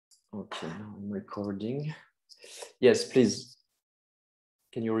Okay, now I'm recording. Yes, please.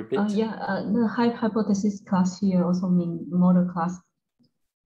 Can you repeat? The hypothesis class here also mean model class.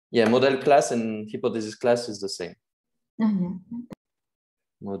 Yeah, model class and hypothesis class is the same. Yeah.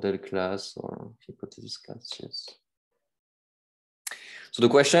 Model class or hypothesis class, yes. So the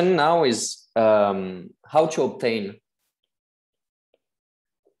question now is how to obtain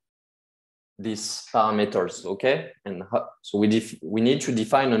these parameters, okay? And so we need to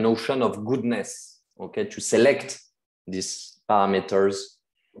define a notion of goodness, okay, to select these parameters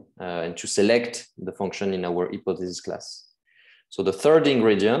and to select the function in our hypothesis class. So the third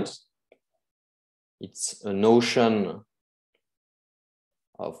ingredient, it's a notion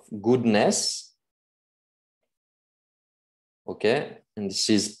of goodness, okay? And this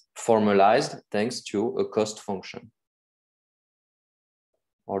is formalized thanks to a cost function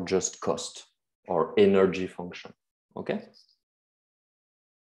or just cost or energy function, okay?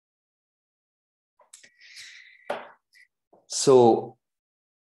 So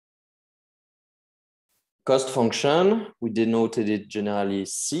cost function, we denoted it generally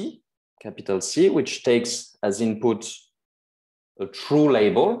C, capital C, which takes as input a true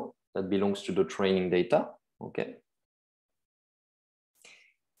label that belongs to the training data, okay?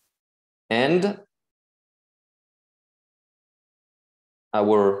 And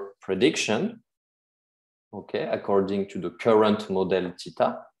our prediction, okay, according to the current model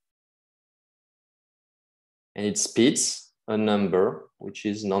theta, and it spits a number which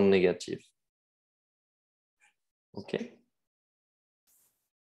is non-negative, okay?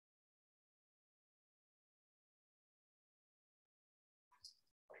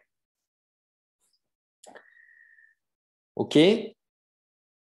 Okay,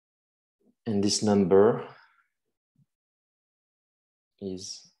 and this number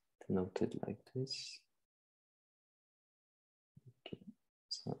is denoted like this. Okay,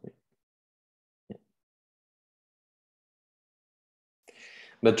 sorry. Yeah.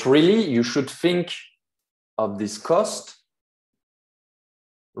 But really, you should think of this cost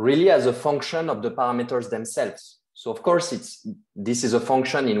really as a function of the parameters themselves. So of course, this is a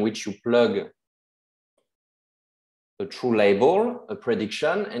function in which you plug a true label, a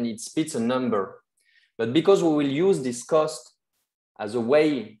prediction, and it spits a number. But because we will use this cost as a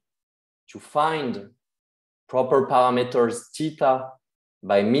way to find proper parameters theta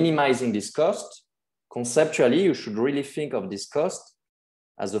by minimizing this cost, conceptually, you should really think of this cost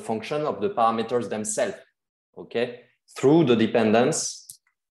as a function of the parameters themselves, okay? Through the dependence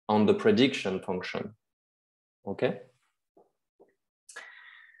on the prediction function, okay?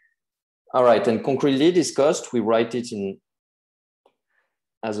 All right, and concretely, this cost, we write it in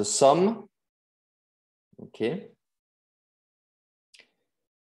as a sum, okay?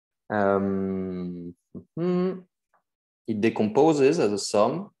 It decomposes as a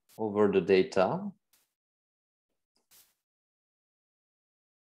sum over the data.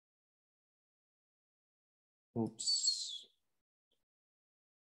 Oops.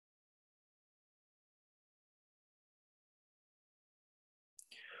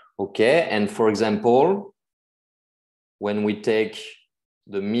 Okay, and for example, when we take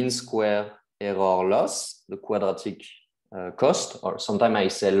the mean square error loss, the quadratic cost, or sometimes I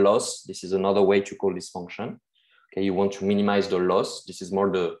say loss, this is another way to call this function. Okay, you want to minimize the loss. This is more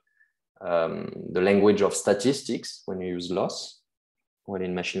the language of statistics when you use loss. When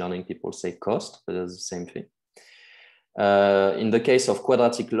in machine learning, people say cost, but it's the same thing. In the case of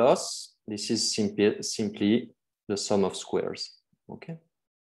quadratic loss, this is simply the sum of squares, okay?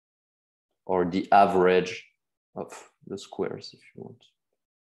 Or the average of the squares, if you want.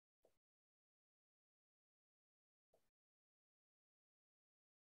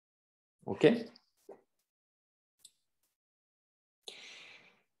 Okay.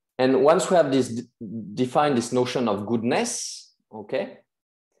 And once we have this defined this notion of goodness, okay,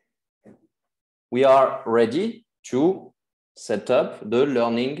 we are ready to set up the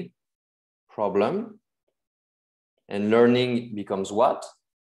learning problem. And learning becomes what?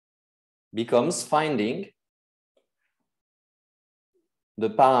 Becomes finding the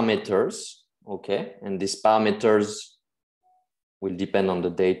parameters, okay, and these parameters will depend on the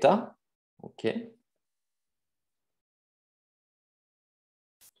data, okay,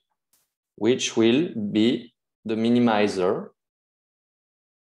 which will be the minimizer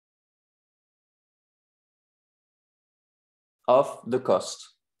of the cost,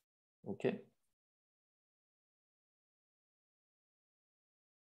 okay.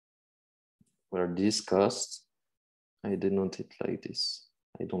 Where this cost, I denote it like this.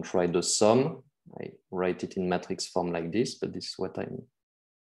 I don't write the sum, I write it in matrix form like this, but this is what I mean,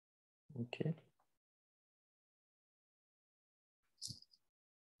 okay.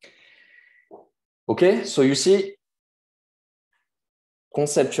 Okay, so you see,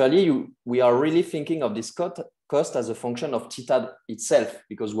 conceptually, we are really thinking of this cost as a function of theta itself,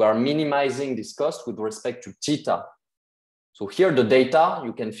 because we are minimizing this cost with respect to theta. So here the data,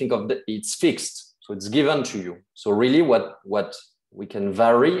 you can think of it's fixed, so it's given to you. So really what we can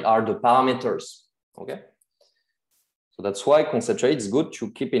vary are the parameters, okay? So that's why conceptually it's good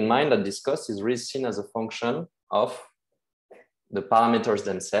to keep in mind that this cost is really seen as a function of the parameters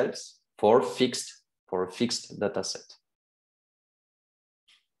themselves for a fixed data set.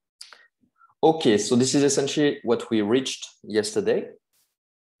 Okay, so this is essentially what we reached yesterday.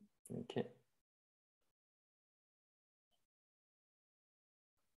 Okay.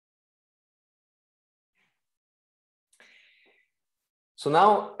 So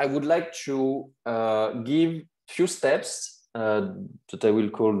now I would like to give few steps that I will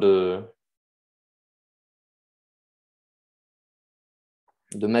call the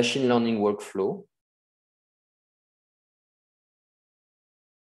machine learning workflow.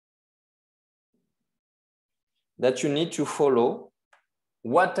 That you need to follow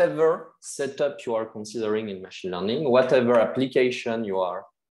whatever setup you are considering in machine learning, whatever application you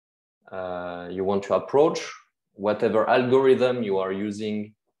want to approach, whatever algorithm you are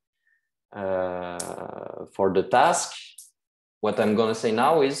using for the task. What I'm going to say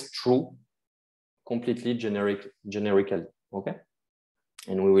now is true, completely generically, okay?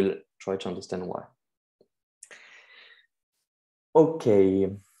 And we will try to understand why. Okay.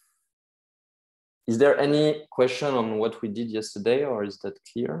 Is there any question on what we did yesterday, or is that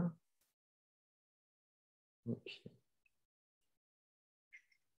clear? Okay.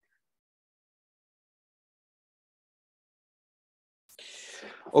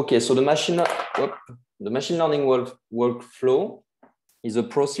 Okay, so the machine learning workflow is a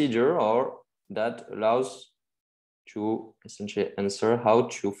procedure that allows to essentially answer how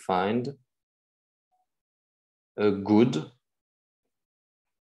to find a good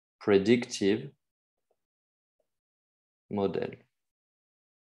predictive model.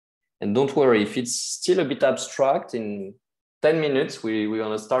 And don't worry, if it's still a bit abstract, in 10 minutes we're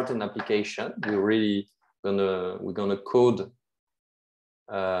gonna start an application. We're gonna code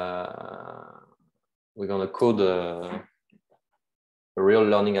a real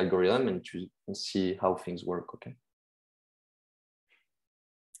learning algorithm and to see how things work, okay?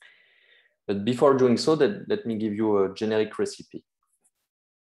 But before doing so, let me give you a generic recipe.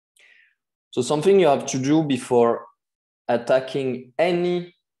 So something you have to do before attacking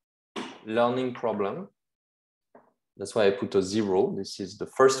any learning problem, that's why I put a 0. This is the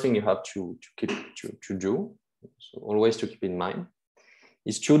first thing you have to do. So always to keep in mind,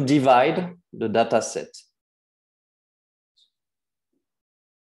 is to divide the data set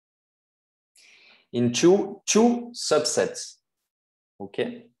into two subsets,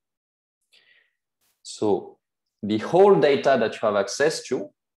 okay? So the whole data that you have access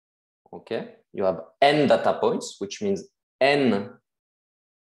to, okay, you have n data points, which means n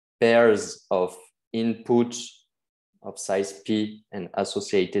pairs of input of size p and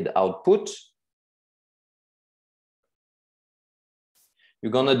associated output.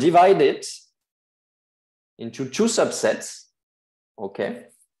 You're gonna divide it into two subsets, okay?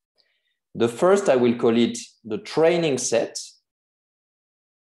 The first, I will call it the training set.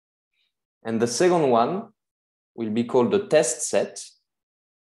 And the second one will be called the test set.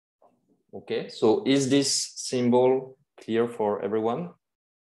 Okay, so is this symbol clear for everyone?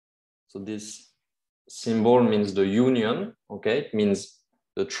 So this symbol means the union, okay? It means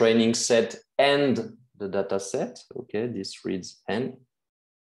the training set and the data set, okay? This reads N,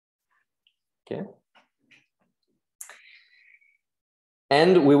 okay?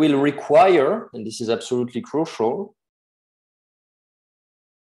 And we will require, and this is absolutely crucial,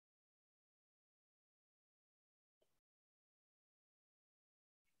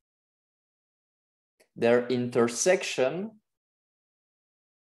 their intersection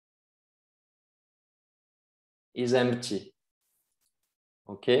is empty,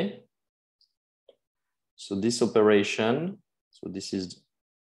 okay? So this operation, so this is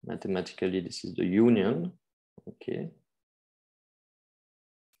mathematically, this is the union, okay?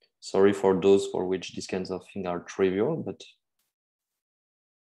 Sorry for those for which these kinds of things are trivial, but,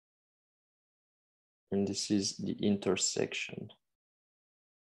 and this is the intersection.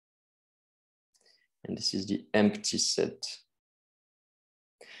 And this is the empty set.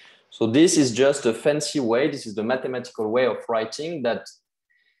 So this is just a fancy way, this is the mathematical way of writing that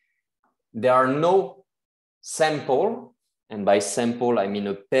there are no sample, and by sample I mean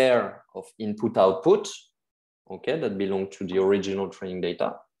a pair of input-output, okay, that belong to the original training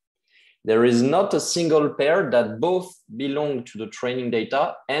data. there is not a single pair that both belong to the training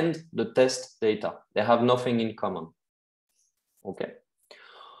data and the test data. They have nothing in common. Okay.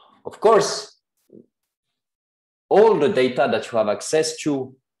 Of course, all the data that you have access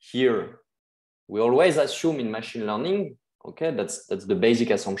to here, we always assume in machine learning, okay, that's the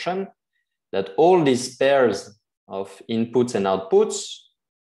basic assumption, that all these pairs of inputs and outputs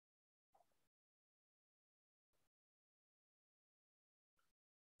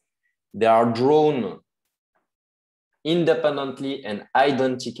they are drawn independently and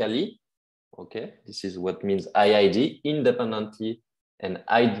identically. Okay, this is what means IID, independently and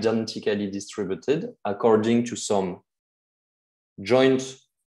identically distributed according to some joint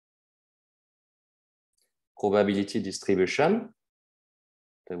probability distribution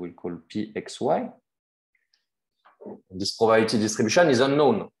that we'll call PXY. This probability distribution is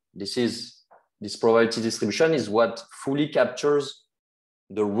unknown. This probability distribution is what fully captures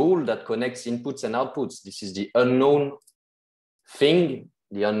the rule that connects inputs and outputs. This is the unknown thing,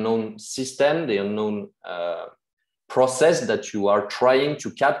 the unknown system, the unknown process that you are trying to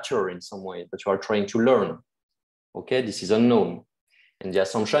capture in some way, that you are trying to learn. Okay, this is unknown. And the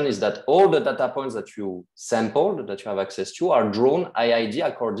assumption is that all the data points that you sampled, that you have access to, are drawn IID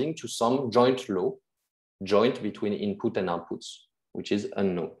according to some joint law, joint between input and outputs, which is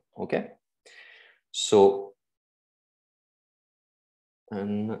unknown. Okay, so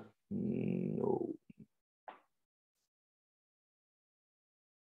no.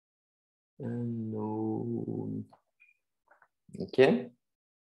 No. Okay.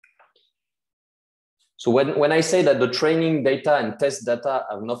 So when I say that the training data and test data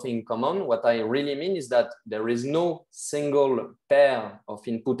have nothing in common, what I really mean is that there is no single pair of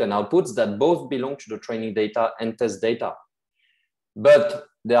input and outputs that both belong to the training data and test data. But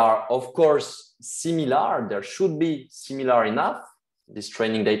they are, of course, similar. There should be similar enough, this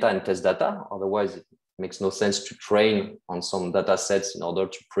training data and test data. Otherwise, it makes no sense to train on some data sets in order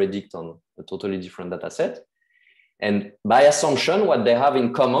to predict on a totally different data set. And by assumption, what they have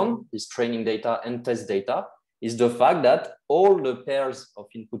in common, this training data and test data, is the fact that all the pairs of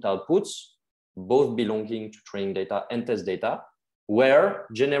input outputs, both belonging to training data and test data, were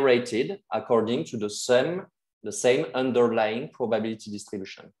generated according to the same underlying probability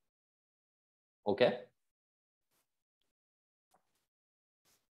distribution. Okay?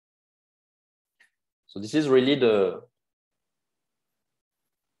 So this is really the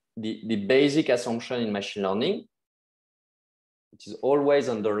basic assumption in machine learning. It is always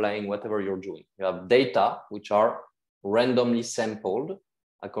underlying whatever you're doing. You have data which are randomly sampled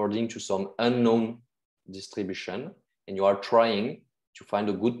according to some unknown distribution, and you are trying to find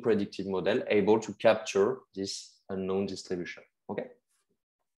a good predictive model able to capture this unknown distribution. Okay.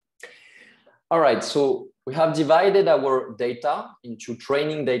 All right, so we have divided our data into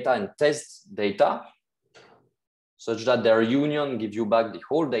training data and test data, such that their union gives you back the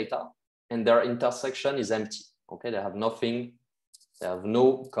whole data and their intersection is empty. Okay, they have nothing, they have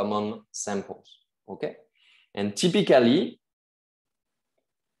no common samples. Okay, and typically,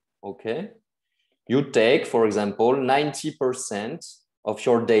 okay, you take, for example, 90% of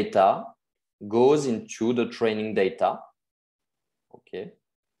your data goes into the training data. Okay.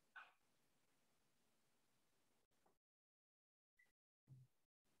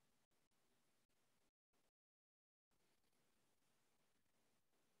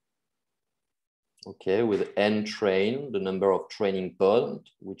 Okay, with n train, the number of training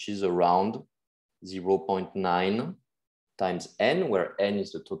points, which is around 0.9 times n, where n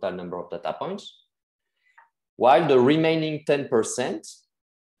is the total number of data points, while the remaining 10%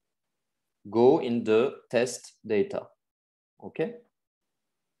 go in the test data. Okay.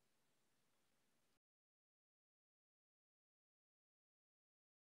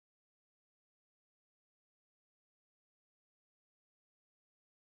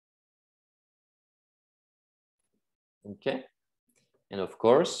 Okay, and of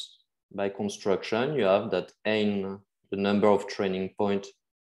course, by construction, you have that n, the number of training points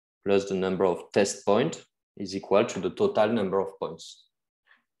plus the number of test points is equal to the total number of points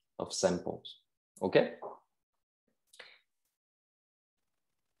of samples. Okay.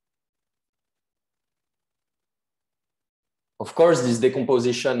 Of course, this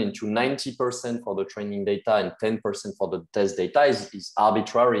decomposition into 90% for the training data and 10% for the test data is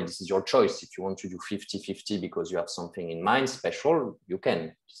arbitrary. This is your choice. If you want to do 50-50 because you have something in mind special, you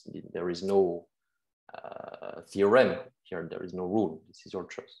can. There is no theorem here. There is no rule. This is your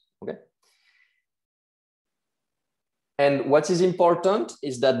choice. Okay. And what is important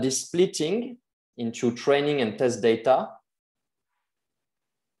is that this splitting into training and test data,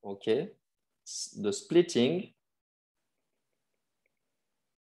 okay, the splitting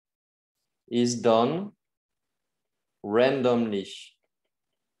is done randomly.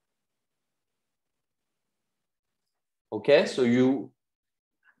 Okay, so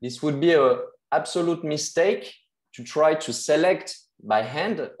this would be an absolute mistake to try to select by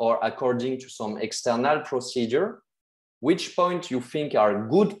hand or according to some external procedure which point you think are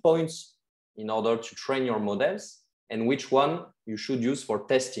good points in order to train your models and which one you should use for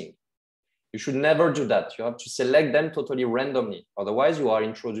testing. You should never do that. You have to select them totally randomly. Otherwise, you are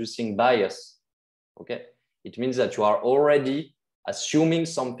introducing bias. Okay, it means that you are already assuming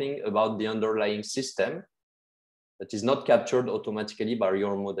something about the underlying system that is not captured automatically by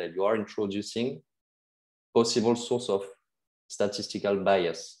your model. You are introducing possible source of statistical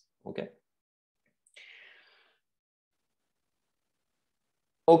bias. Okay.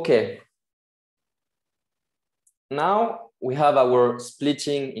 Okay. Now we have our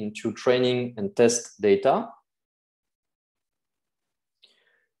splitting into training and test data.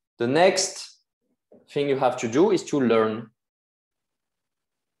 The next thing you have to do is to learn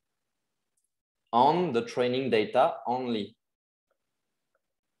on the training data only.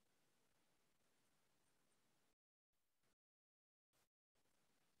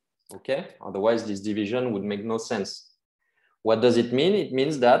 Okay, otherwise this division would make no sense. What does it mean? It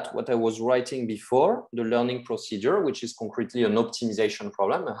means that what I was writing before, the learning procedure, which is concretely an optimization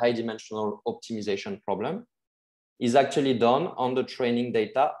problem, a high dimensional optimization problem, is actually done on the training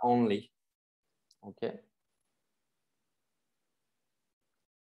data only. Okay.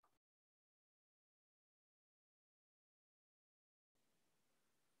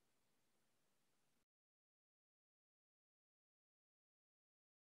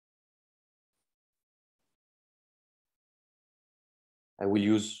 I will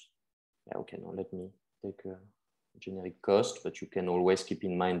use, yeah, okay, now let me take a generic cost, but you can always keep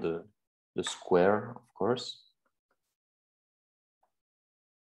in mind the square, of course.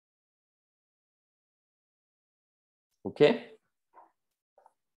 Okay.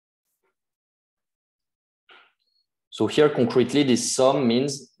 So here concretely, this sum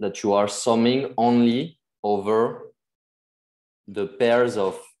means that you are summing only over the pairs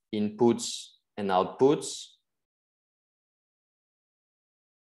of inputs and outputs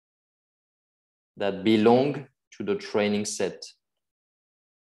that belong to the training set.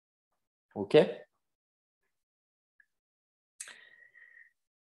 Okay.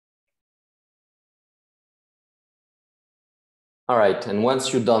 All right, and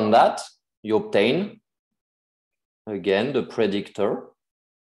once you've done that, you obtain, again, the predictor,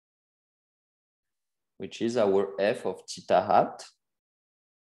 which is our f of theta hat,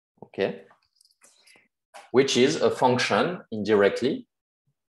 okay, which is a function indirectly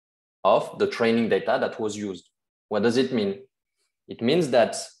of the training data that was used. What does it mean? It means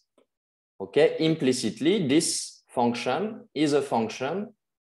that, okay, implicitly, this function is a function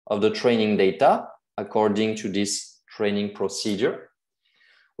of the training data according to this training procedure,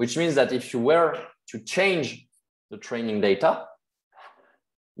 which means that if you were to change the training data,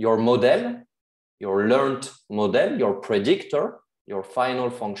 your model, your learned model, your predictor, your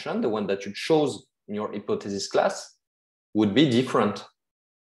final function, the one that you chose in your hypothesis class, would be different.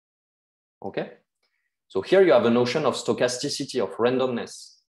 Okay? So here you have a notion of stochasticity, of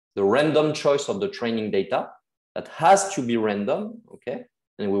randomness, the random choice of the training data that has to be random, okay?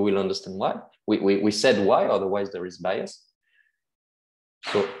 And we will understand why. We said why, otherwise there is bias.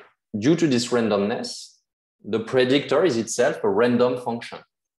 So due to this randomness, the predictor is itself a random function,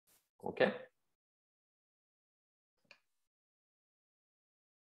 okay?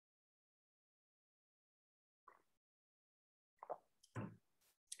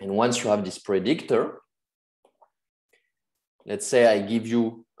 And once you have this predictor, let's say I give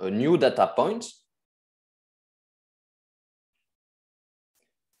you a new data point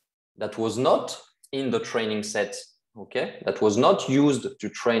that was not in the training set, okay? That was not used to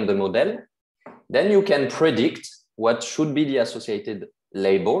train the model. Then you can predict what should be the associated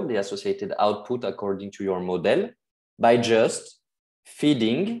label, the associated output according to your model by just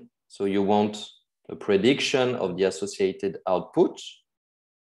feeding. So you want a prediction of the associated output.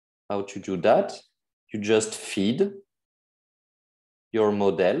 How to do that? You just feed your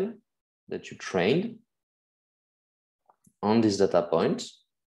model that you trained on this data point,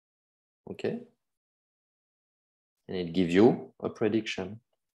 okay? And it gives you a prediction,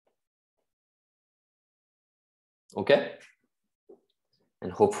 okay?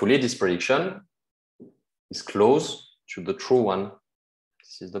 And hopefully this prediction is close to the true one.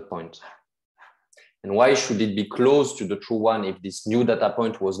 This is the point. And why should it be close to the true one if this new data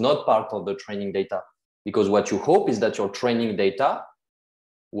point was not part of the training data? Because what you hope is that your training data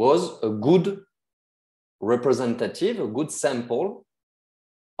was a good representative, a good sample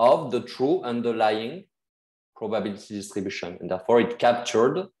of the true underlying probability distribution. And therefore, it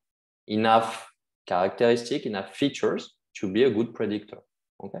captured enough characteristics, enough features to be a good predictor.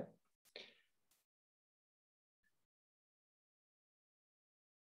 Okay.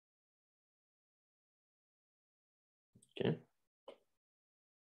 Okay.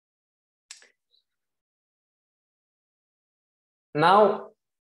 Now,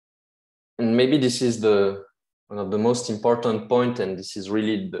 and maybe this is one of the most important point, and this is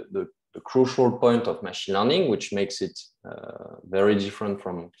really the crucial point of machine learning, which makes it very different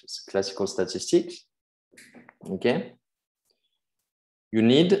from classical statistics. Okay. You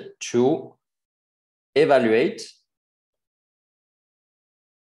need to evaluate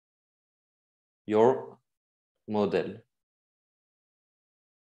your model.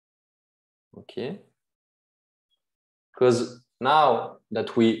 Okay. Because now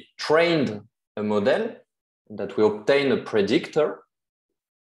that we trained a model, that we obtain a predictor,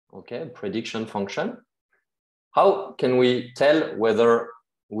 okay, prediction function, how can we tell whether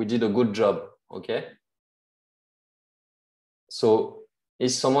we did a good job? Okay. So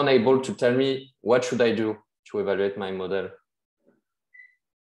is someone able to tell me what should I do to evaluate my model?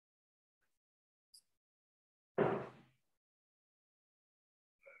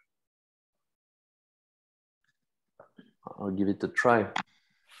 I'll give it a try.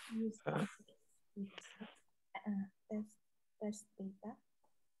 Use test data.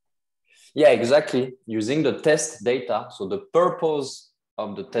 Yeah, exactly. Using the test data. So the purpose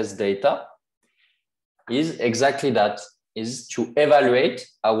of the test data is exactly that, is to evaluate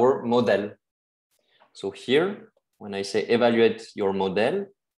our model. So here, when I say evaluate your model,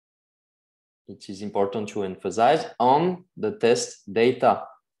 it is important to emphasize on the test data.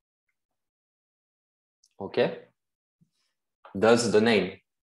 Okay. That's the name.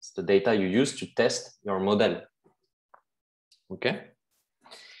 It's the data you use to test your model. Okay.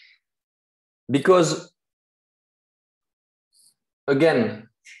 Because again,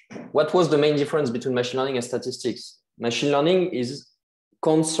 what was the main difference between machine learning and statistics? Machine learning is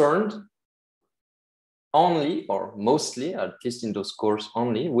concerned only, or mostly, at least in those courses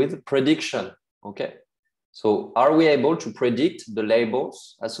only, with prediction. Okay. So are we able to predict the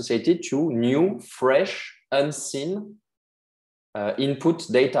labels associated to new, fresh, unseen input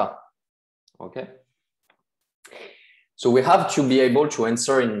data? Okay. So we have to be able to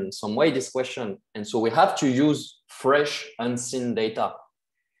answer in some way this question. And so we have to use fresh, unseen data.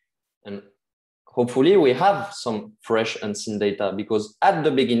 And hopefully we have some fresh, unseen data, because at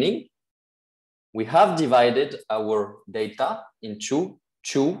the beginning, we have divided our data into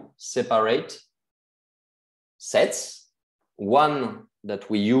two separate sets, one that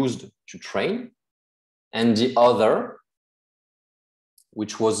we used to train, and the other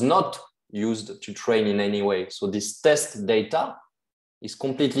which was not used to train in any way. So this test data is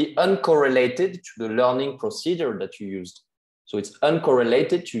completely uncorrelated to the learning procedure that you used. So it's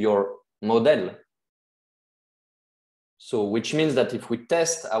uncorrelated to your model. So which means that if we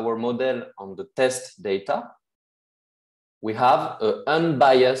test our model on the test data, we have an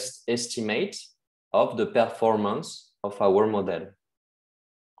unbiased estimate of the performance of our model.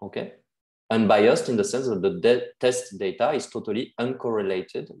 Okay. Unbiased in the sense that the test data is totally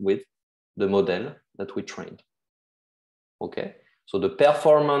uncorrelated with the model that we trained. Okay, so the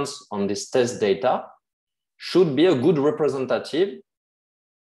performance on this test data should be a good representative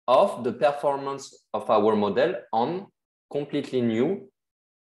of the performance of our model on completely new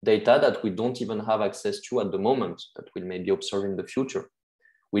data that we don't even have access to at the moment, that we may be observing in the future,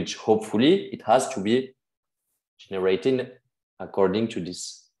 which hopefully it has to be generated according to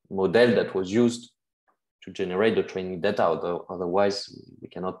this model that was used to generate the training data. Otherwise, we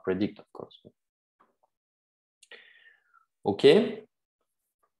cannot predict, of course. Okay.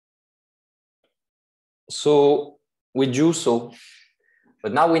 So we do so,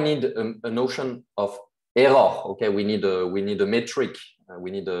 but now we need a notion of error. Okay, we need a metric. We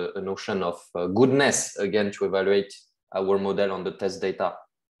need a notion of goodness again to evaluate our model on the test data.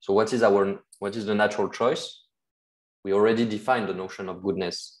 So what is the natural choice? We already defined the notion of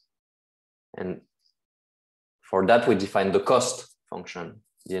goodness. And for that, we define the cost function,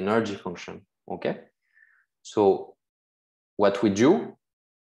 the energy function, okay? So what we do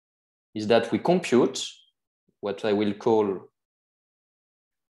is that we compute what I will call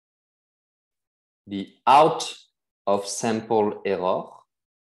the out of sample error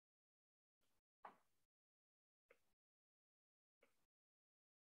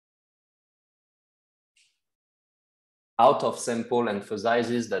out of sample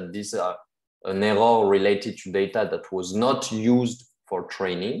emphasizes that these are an error related to data that was not used for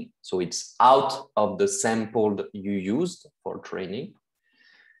training. So it's out of the sample you used for training.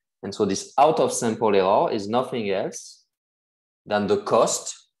 And so this out of sample error is nothing else than the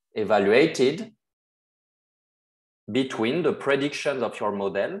cost evaluated between the predictions of your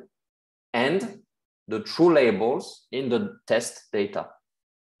model and the true labels in the test data.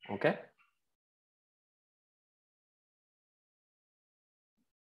 Okay?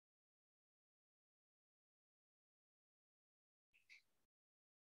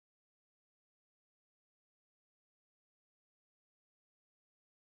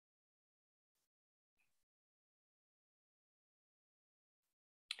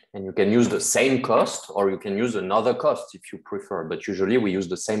 And you can use the same cost, or you can use another cost if you prefer, but usually we use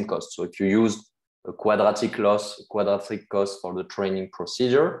the same cost. So if you use a quadratic loss, a quadratic cost for the training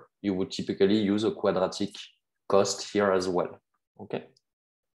procedure, you would typically use a quadratic cost here as well, okay?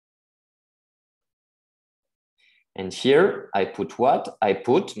 And here I put what? I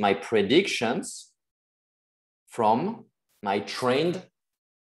put my predictions from my trained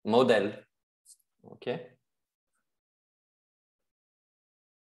model, okay?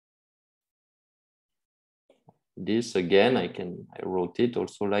 This again, I wrote it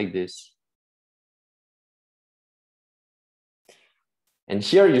also like this. And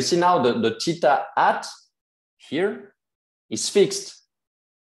here you see now the theta hat here is fixed.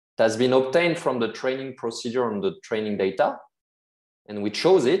 It has been obtained from the training procedure and the training data. And we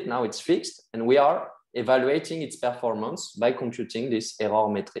chose it, now it's fixed. And we are evaluating its performance by computing this error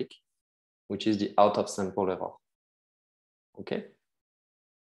metric, which is the out of sample error. Okay.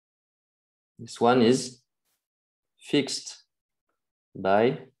 This one is fixed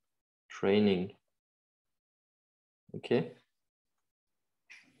by training. Okay.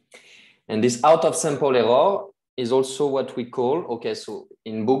 And this out of sample error is also what we call, okay, so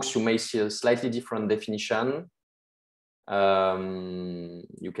in books, you may see a slightly different definition.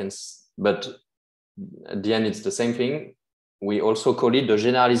 You can, but at the end, it's the same thing. We also call it the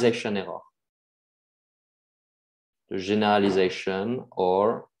generalization error. The generalization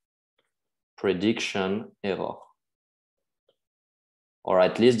or prediction error. Or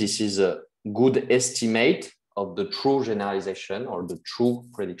at least this is a good estimate of the true generalization or the true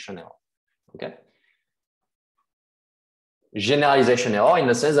prediction error. Okay. Generalization error in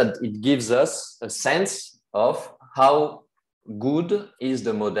the sense that it gives us a sense of how good is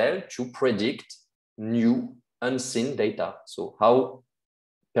the model to predict new unseen data. So how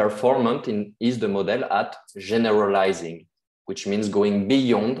performant is the model at generalizing, which means going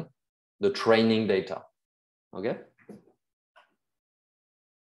beyond the training data. Okay.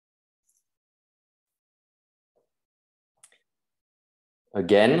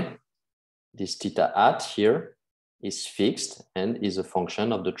 Again, this theta hat here is fixed and is a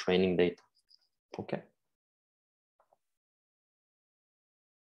function of the training data. Okay.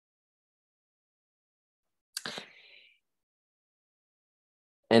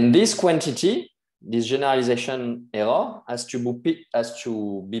 And this quantity, this generalization error, has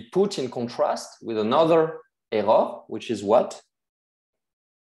to be put in contrast with another error, which is what?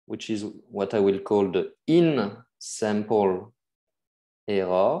 Which is what I will call the in-sample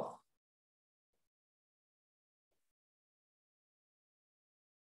error.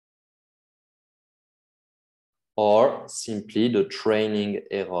 Or simply the training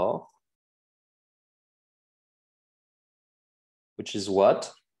error, which is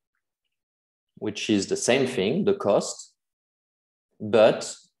what? Which is the same thing, the cost,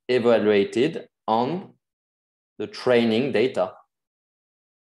 but evaluated on the training data.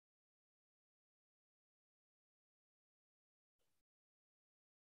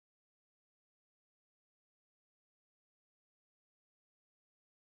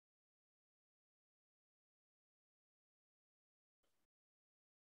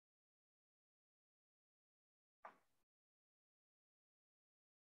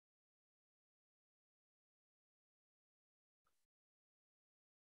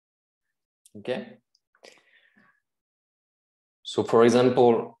 Okay. So for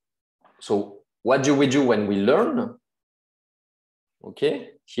example, so what do we do when we learn? Okay,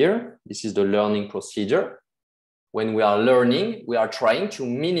 here, this is the learning procedure. When we are learning, we are trying to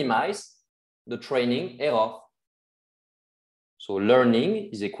minimize the training error. So learning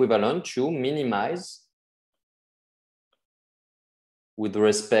is equivalent to minimize with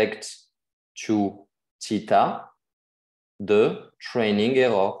respect to theta, the training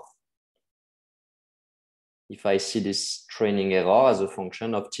error. If I see this training error as a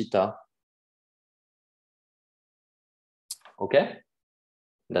function of theta. Okay,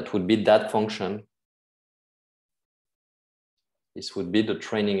 that would be that function. This would be the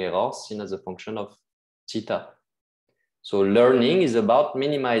training error seen as a function of theta. So learning is about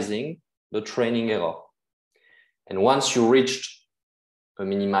minimizing the training error. And once you reached a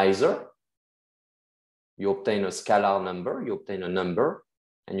minimizer, you obtain a scalar number, you obtain a number,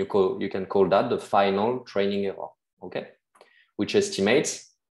 and you can call that the final training error, okay? Which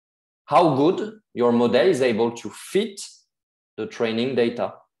estimates how good your model is able to fit the training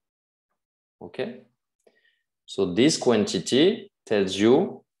data, okay? So this quantity tells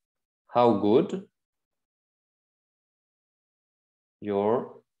you how good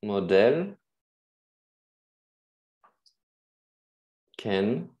your model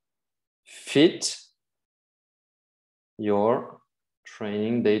can fit your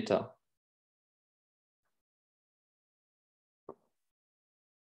training data.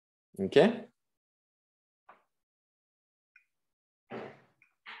 Okay?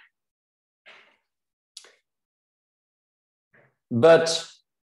 But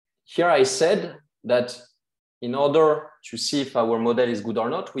here I said that in order to see if our model is good or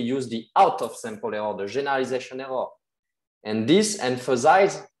not, we use the out of sample error, the generalization error. And this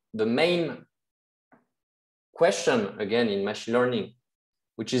emphasizes the main question again in machine learning,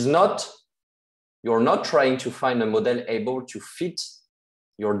 which is not, you're not trying to find a model able to fit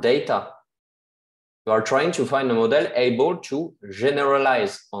your data. You are trying to find a model able to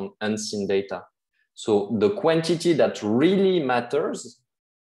generalize on unseen data. So the quantity that really matters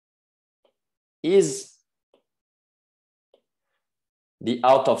is the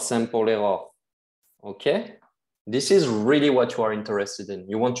out of sample error, okay? This is really what you are interested in.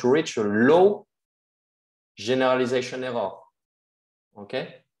 You want to reach a low generalization error,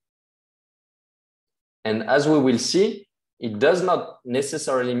 okay? And as we will see, it does not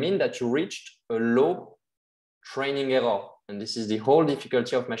necessarily mean that you reached a low training error. And this is the whole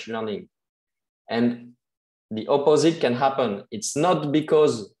difficulty of machine learning. And the opposite can happen. It's not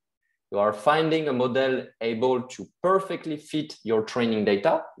because you are finding a model able to perfectly fit your training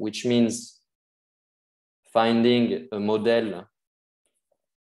data, which means finding a model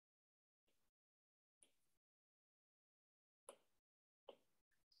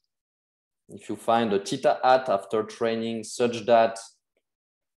if you find a theta hat after training such that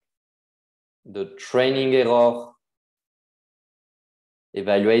the training error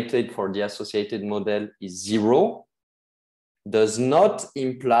evaluated for the associated model is 0, does not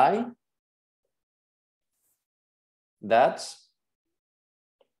imply that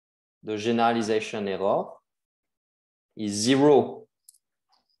the generalization error is 0.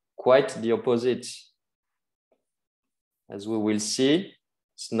 Quite the opposite. As we will see,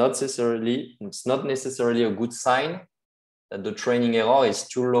 it's not necessarily a good sign that the training error is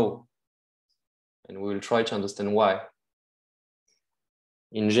too low. And we will try to understand why.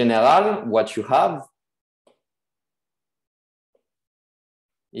 In general, what you have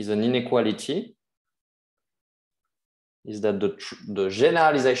is an inequality, is that the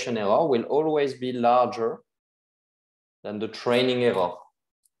generalization error will always be larger than the training error.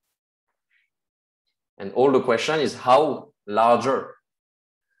 And all the question is how larger?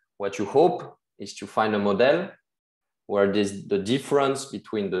 What you hope is to find a model where the difference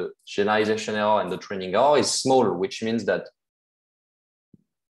between the generalization error and the training error is small, which means that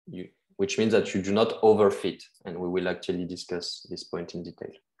you do not overfit. And we will actually discuss this point in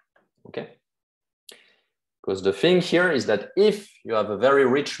detail. Okay? Because the thing here is that if you have a very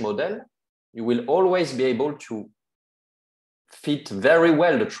rich model, you will always be able to fit very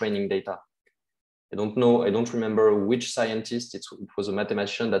well the training data. I don't remember which scientist, it was a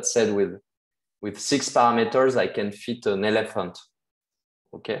mathematician that said with 6 parameters, I can fit an elephant.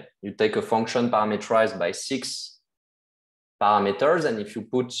 Okay, you take a function parameterized by 6 parameters, and if you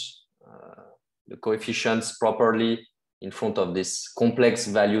put the coefficients properly in front of this complex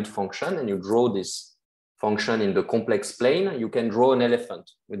valued function, and you draw this function in the complex plane, you can draw an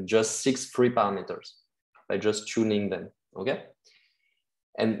elephant with just 6 free parameters by just tuning them, okay?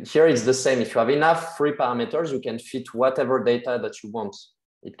 And here it's the same. If you have enough free parameters, you can fit whatever data that you want.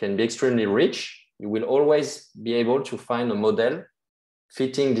 It can be extremely rich. You will always be able to find a model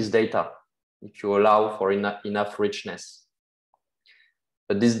fitting this data if you allow for enough richness.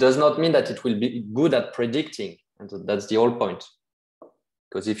 But this does not mean that it will be good at predicting. And that's the whole point.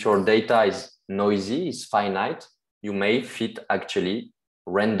 Because if your data is noisy, is finite, you may fit actually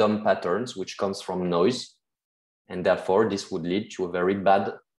random patterns, which comes from noise. And therefore, this would lead to a very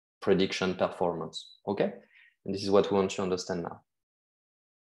bad prediction performance. Okay? And this is what we want to understand now.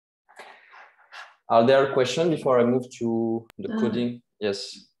 Are there questions before I move to the coding?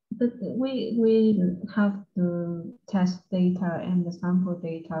 Yes. But we have the test data and the sample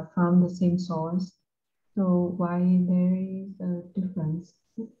data from the same source. So why there is a difference?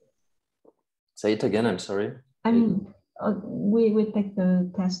 Say it again, I'm sorry. I mean, we take the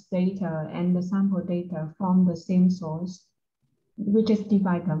test data and the sample data from the same source. we just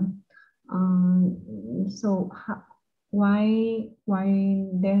divide them. So why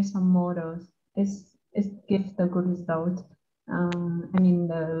there's some models it gives the good result. I mean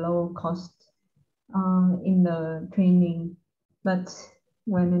the low cost in the training, but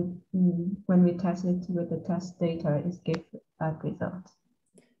when we test it with the test data, it gives bad result.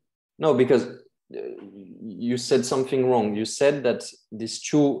 No, because you said something wrong. You said that these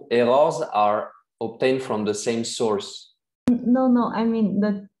two errors are obtained from the same source. No, I mean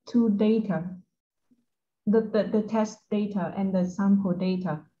the two data, the test data and the sample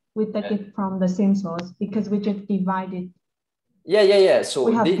data, we take it from the same source because we just divide it. Yeah. So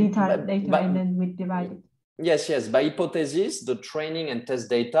we have data and then we divide it. Yes. By hypothesis, the training and test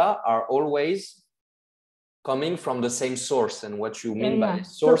data are always coming from the same source. And what you mean by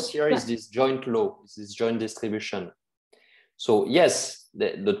source here is this joint law, this joint distribution. So yes,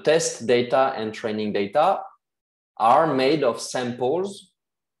 the test data and training data are made of samples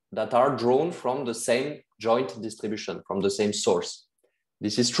that are drawn from the same joint distribution, from the same source.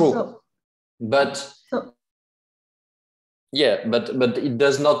 This is true. But it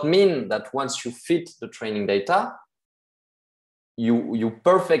does not mean that once you fit the training data, you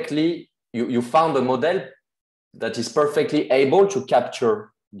found a model that is perfectly able to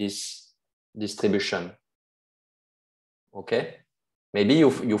capture this distribution. Okay, maybe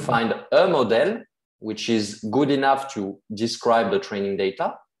you find a model which is good enough to describe the training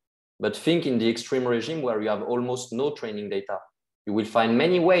data, but think in the extreme regime where you have almost no training data. You will find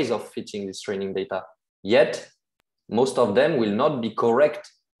many ways of fitting this training data, yet most of them will not be correct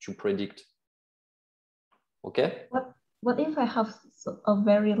to predict. Okay. What if I have a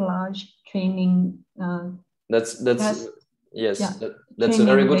very large training? That's a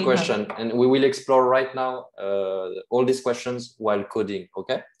very good question, and we will explore right now all these questions while coding.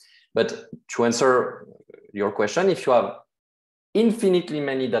 Okay, but to answer your question, if you have infinitely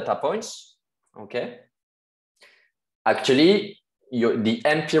many data points, okay, actually the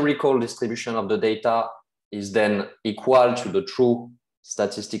empirical distribution of the data is then equal to the true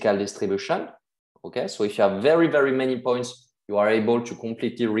statistical distribution. Okay, so if you have very, very many points, you are able to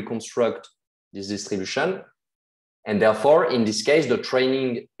completely reconstruct this distribution. And therefore, in this case, the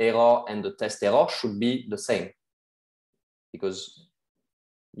training error and the test error should be the same, because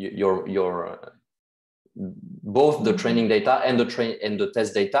both the training data and the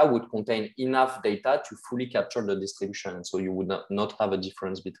test data would contain enough data to fully capture the distribution. And so you would not have a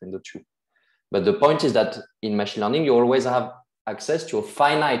difference between the two. But the point is that in machine learning, you always have access to a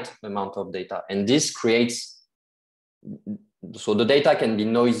finite amount of data. And this creates, so the data can be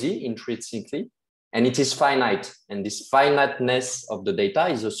noisy intrinsically, and it is finite. And this finiteness of the data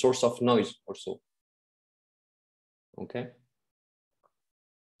is a source of noise also. Okay.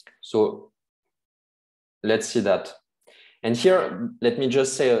 So let's see that. And here, let me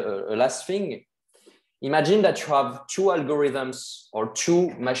just say a last thing. Imagine that you have two algorithms or two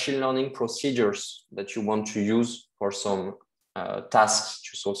machine learning procedures that you want to use for some tasks,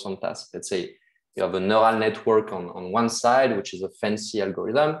 to solve some tasks. Let's say you have a neural network on one side, which is a fancy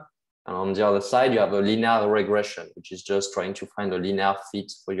algorithm. And on the other side, you have a linear regression, which is just trying to find a linear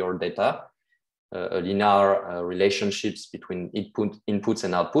fit for your data, a linear relationships between inputs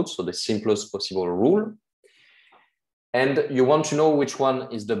and outputs, so the simplest possible rule. And you want to know which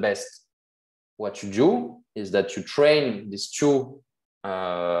one is the best. What you do is that you train these two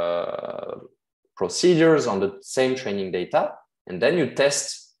procedures on the same training data, and then you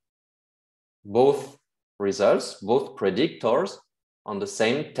test both results, both predictors on the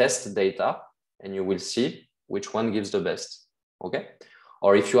same test data, and you will see which one gives the best. Okay.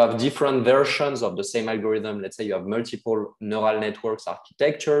 Or if you have different versions of the same algorithm, let's say you have multiple neural networks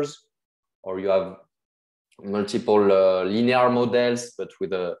architectures, or you have multiple linear models, but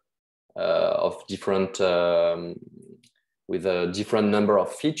with a different number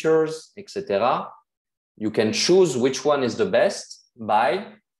of features, etc. You can choose which one is the best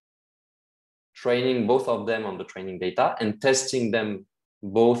by training both of them on the training data and testing them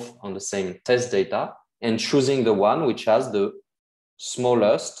both on the same test data and choosing the one which has the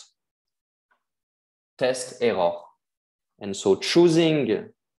smallest test error. And so choosing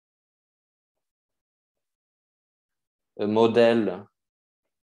a model,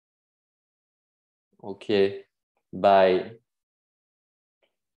 okay, by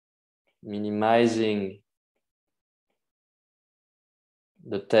minimizing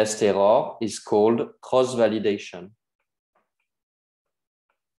the test error is called cross-validation.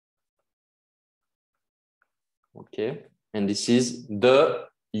 Okay, and this is the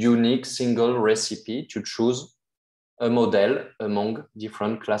unique single recipe to choose a model among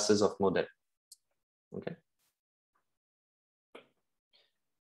different classes of model. Okay.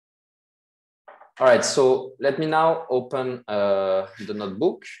 All right, so let me now open the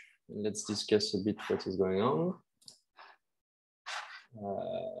notebook. Let's discuss a bit what is going on.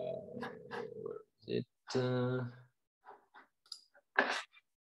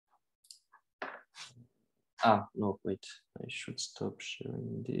 No, wait, I should stop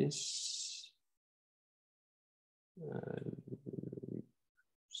sharing this.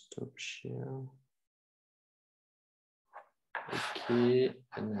 Stop share. Okay,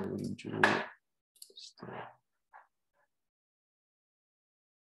 and I will do stop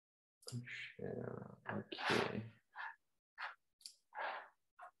share. Okay.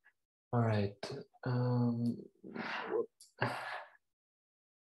 All right.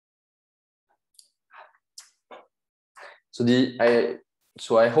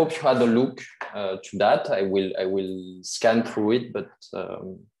 So I hope you had a look to that. I will scan through it, but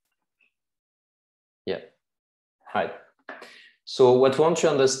yeah. All right. So what we want to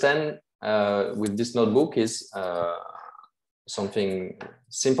understand with this notebook is something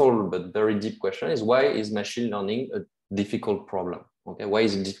simple but very deep question: is why is machine learning a difficult problem? Okay, why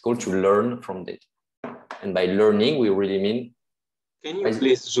is it difficult to learn from data? And by learning, we really mean. Can you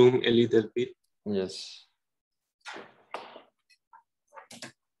please zoom a little bit? Yes.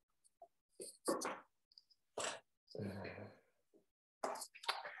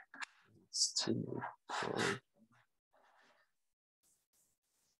 Still.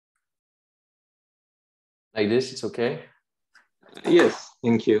 Like this, it's okay? Yes,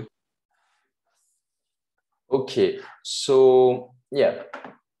 thank you. Okay, so yeah.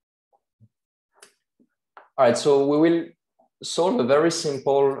 All right, so we will solve a very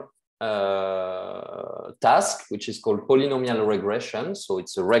simple task, which is called polynomial regression. So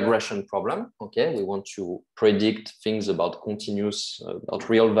it's a regression problem, okay? We want to predict things about continuous, about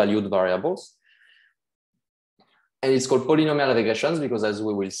real valued variables. And it's called polynomial regressions because, as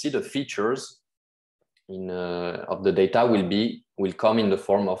we will see, the features of the data will come in the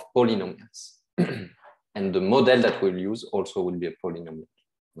form of polynomials. And the model that we'll use also will be a polynomial,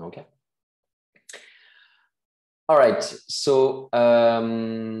 okay? All right, so,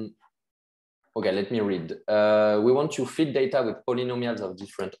 okay, let me read. We want to fit data with polynomials of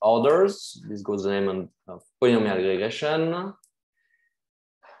different orders. This goes the name of polynomial regression.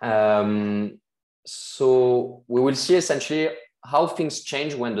 So we will see essentially how things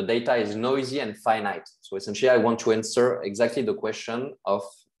change when the data is noisy and finite. So essentially, I want to answer exactly the question of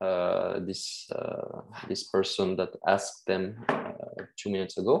this person that asked them 2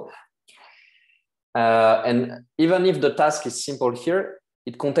 minutes ago. And even if the task is simple here,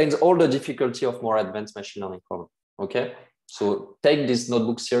 it contains all the difficulty of more advanced machine learning problem. Okay, so take this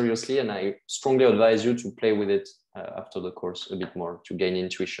notebook seriously, and I strongly advise you to play with it after the course a bit more to gain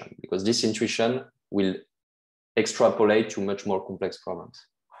intuition, because this intuition will extrapolate to much more complex problems.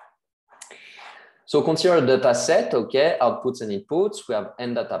 So consider a data set, okay, outputs and inputs. We have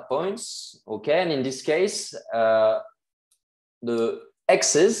n data points, okay, and in this case, the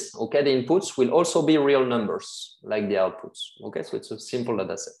x's, okay, the inputs will also be real numbers like the outputs, okay, so it's a simple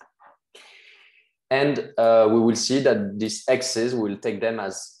data set. And we will see that these x's, will take them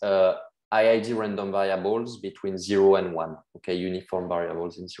as IID random variables between 0 and 1, okay, uniform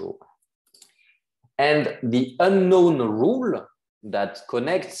variables in 0. And the unknown rule that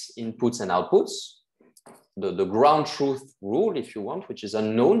connects inputs and outputs, the ground truth rule, if you want, which is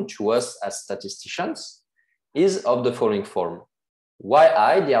unknown to us as statisticians, is of the following form.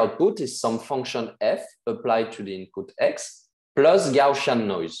 Yi, the output, is some function f applied to the input x plus Gaussian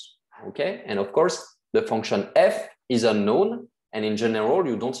noise, okay? And of course, the function f is unknown, and in general,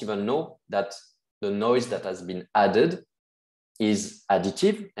 you don't even know that the noise that has been added is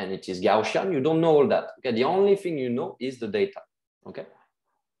additive and it is Gaussian. You don't know all that, okay? The only thing you know is the data, okay?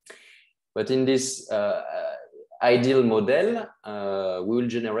 But in this ideal model, we will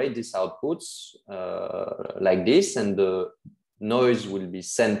generate these outputs like this, and the noise will be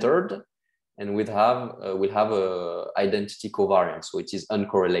centered, and we'll have a identity covariance, so it is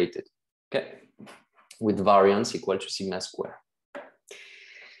uncorrelated, okay, with variance equal to sigma square.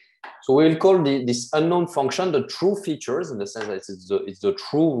 So we will call this unknown function the true features, in the sense that it's the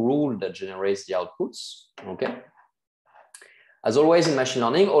true rule that generates the outputs, okay? As always in machine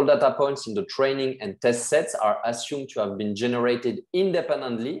learning, all data points in the training and test sets are assumed to have been generated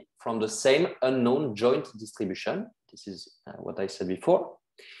independently from the same unknown joint distribution. This is what I said before.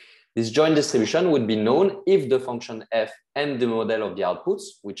 This joint distribution would be known if the function f and the model of the outputs,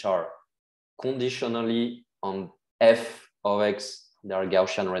 which are conditionally on f of x, they are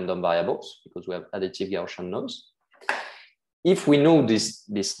Gaussian random variables because we have additive Gaussian noise. If we know this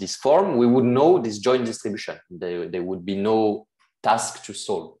form, we would know this joint distribution. There would be no task to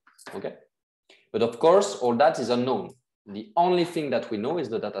solve, okay? But of course, all that is unknown. The only thing that we know is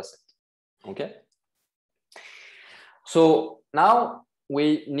the data set. Okay. So now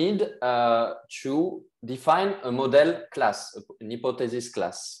we need to define a model class, an hypothesis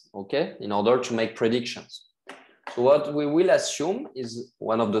class, okay, in order to make predictions. So what we will assume is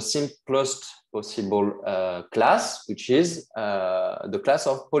one of the simplest possible class, which is the class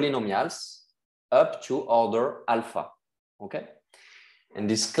of polynomials up to order alpha, okay? And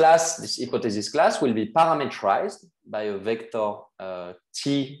this class, this hypothesis class, will be parameterized by a vector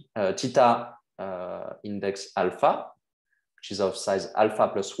theta index alpha, which is of size alpha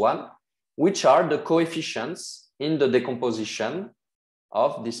plus 1, which are the coefficients in the decomposition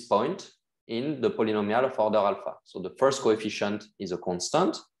of this point in the polynomial of order alpha. So the first coefficient is a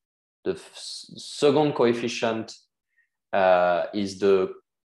constant. The second coefficient is the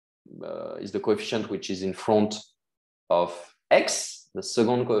coefficient which is in front of x.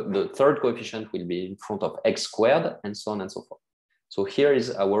 The third coefficient will be in front of x squared, and so on and so forth. So here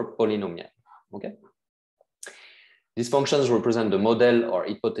is our polynomial. Okay. These functions represent the model or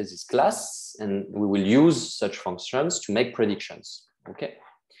hypothesis class, and we will use such functions to make predictions. Okay.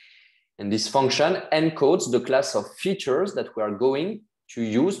 And this function encodes the class of features that we are going to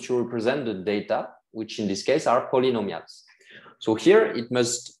use to represent the data, which in this case are polynomials. So here it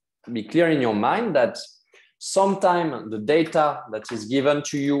must be clear in your mind that sometimes the data that is given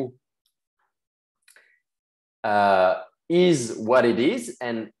to you is what it is,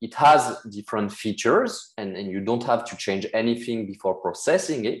 and it has different features, and you don't have to change anything before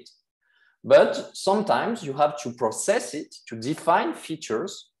processing it. But sometimes you have to process it to define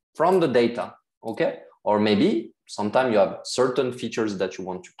features from the data, okay? Or maybe sometimes you have certain features that you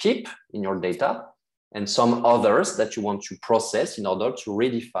want to keep in your data and some others that you want to process in order to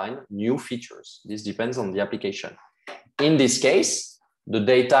redefine new features. This depends on the application. In this case, the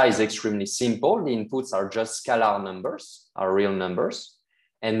data is extremely simple. The inputs are just scalar numbers, are real numbers.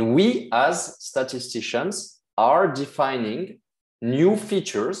 And we as statisticians are defining new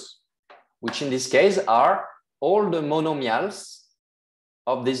features, which in this case are all the monomials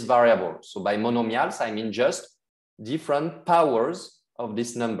of this variable. So by monomials, I mean just different powers of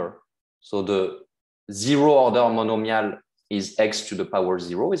this number. So the zero order monomial is x to the power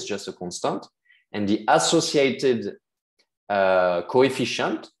 0, it's just a constant. And the associated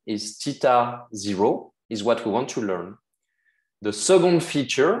coefficient is theta 0, is what we want to learn. The second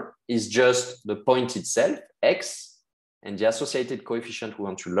feature is just the point itself, x, and the associated coefficient we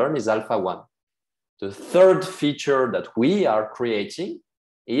want to learn is alpha 1. The third feature that we are creating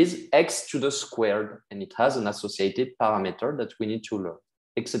is x to the squared, and it has an associated parameter that we need to learn,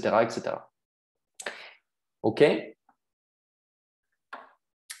 etc., etc. Okay.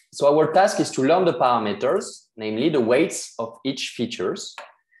 So our task is to learn the parameters, namely the weights of each features.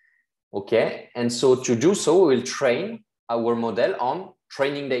 Okay. And so to do so, we will train our model on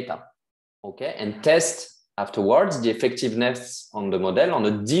training data. Okay. And test afterwards the effectiveness on the model on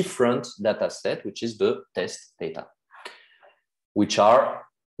a different data set, which is the test data, which are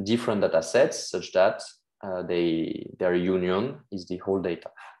different data sets such that their union is the whole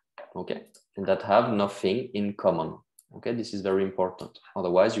data. Okay. And that have nothing in common. Okay, this is very important.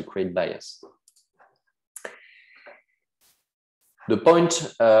 Otherwise, you create bias. The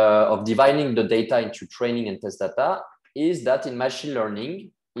point of dividing the data into training and test data is that in machine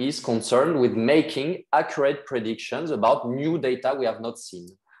learning is concerned with making accurate predictions about new data we have not seen.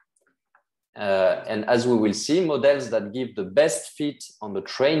 And as we will see, models that give the best fit on the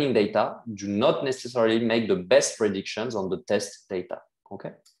training data do not necessarily make the best predictions on the test data.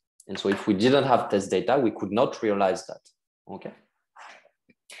 Okay. And so if we didn't have test data, we could not realize that, okay?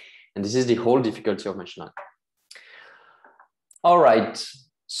 And this is the whole difficulty of machine learning. All right,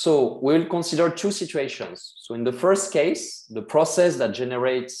 so we'll consider two situations. So in the first case, the process that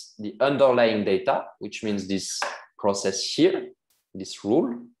generates the underlying data, which means this process here, this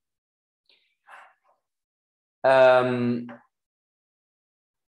rule,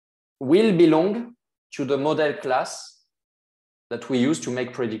 will belong to the model class that we use to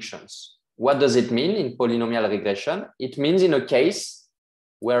make predictions. What does it mean in polynomial regression? It means in a case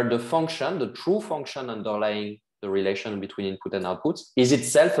where the function, the true function underlying the relation between input and output, is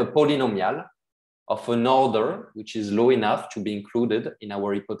itself a polynomial of an order which is low enough to be included in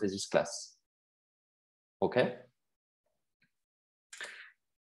our hypothesis class. Okay?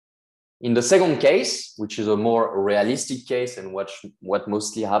 In the second case, which is a more realistic case and what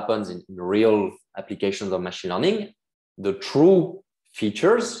mostly happens in real applications of machine learning, the true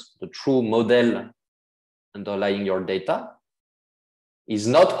features, the true model underlying your data is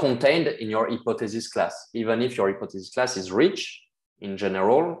not contained in your hypothesis class. Even if your hypothesis class is rich in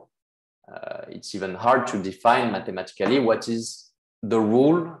general, it's even hard to define mathematically what is the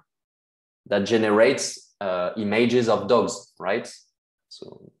rule that generates images of dogs, right?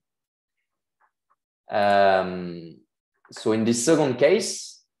 So, so in this second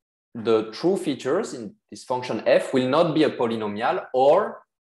case, the true features in this function f will not be a polynomial, or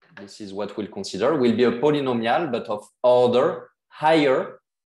this is what we'll consider, will be a polynomial, but of order higher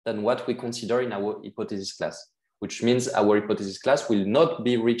than what we consider in our hypothesis class, which means our hypothesis class will not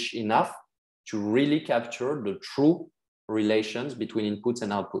be rich enough to really capture the true relations between inputs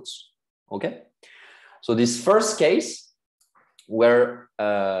and outputs. Okay, so this first case where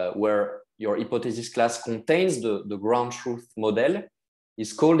your hypothesis class contains the ground truth model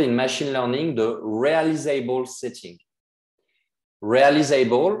is called in machine learning the realizable setting.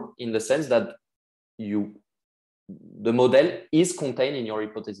 Realizable in the sense that the model is contained in your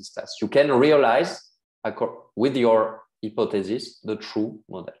hypothesis class. You can realize with your hypothesis the true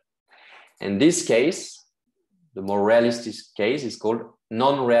model. In this case, the more realistic case is called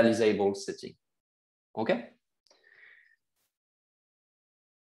non-realizable setting. Okay?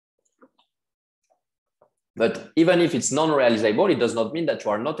 But even if it's non-realizable, it does not mean that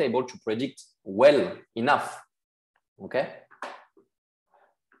you are not able to predict well enough. Okay?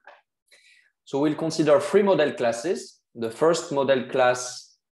 So we'll consider three model classes. The first model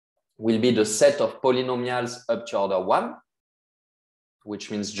class will be the set of polynomials up to order 1,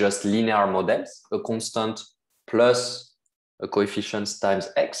 which means just linear models, a constant plus a coefficient times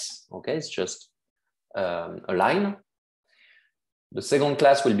x. Okay, it's just a line. The second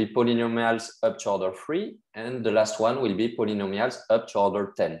class will be polynomials up to order 3, and the last one will be polynomials up to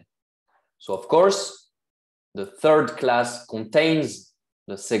order 10. So of course, the third class contains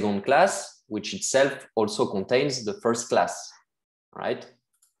the second class, which itself also contains the first class, right?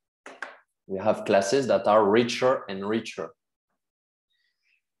 We have classes that are richer and richer.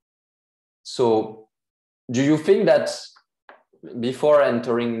 So do you think that, before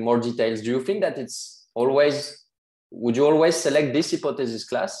entering more details, do you think that it's always, would you always select this hypothesis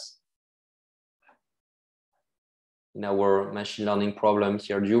class in our machine learning problem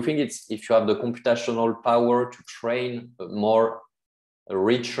here? Do you think it's, if you have the computational power to train a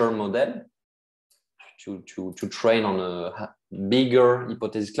richer model, to train on a bigger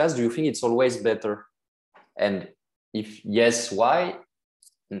hypothesis class, do you think it's always better? And if yes, why?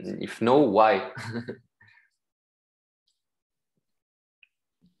 If no, why?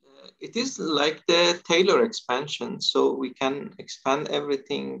 It is like the Taylor expansion. So we can expand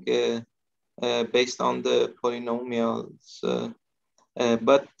everything based on the polynomials.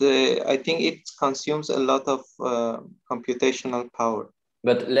 But I think it consumes a lot of computational power.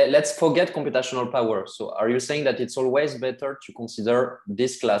 But let's forget computational power. So are you saying that it's always better to consider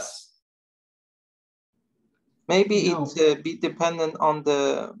this class? Maybe no. It be dependent on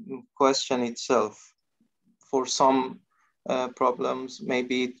the question itself. For some problems,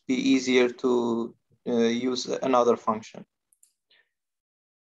 maybe it'd be easier to use another function.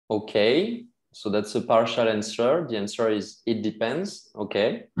 Okay, so that's a partial answer. The answer is it depends.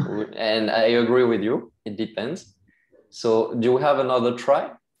 Okay, and I agree with you. It depends. So do you have another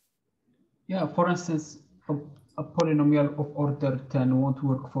try? Yeah, for instance, a polynomial of order 10 won't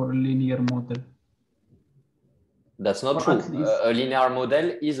work for a linear model. That's not true. A linear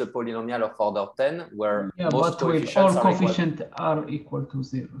model is a polynomial of order 10 where most coefficients all coefficients are equal to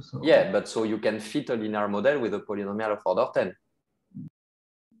 0. So. Yeah, but so you can fit a linear model with a polynomial of order 10.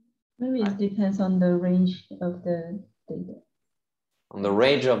 Maybe it depends on the range of the data. On the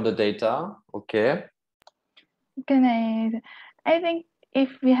range of the data, okay. I think if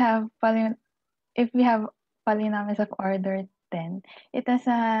we have polynomials of order 10, it has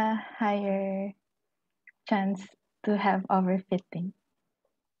a higher chance to have overfitting.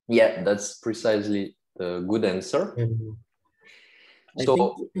 Yeah, that's precisely the good answer. I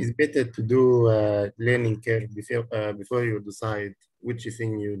think it's better to do a learning curve before you decide which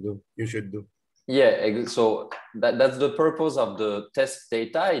thing you should do. Yeah, so that's the purpose of the test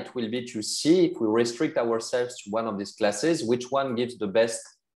data. It will be to see if we restrict ourselves to one of these classes, which one gives the best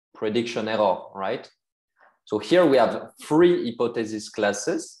prediction error, right? So here we have 3 hypothesis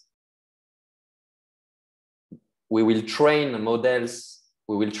classes. We will train models.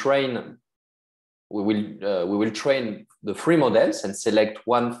 We will train the 3 models and select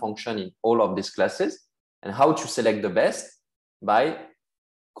one function in all of these classes. And how to select the best? By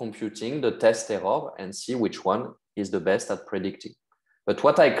computing the test error and see which one is the best at predicting. But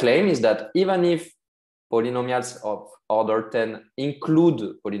what I claim is that even if polynomials of order 10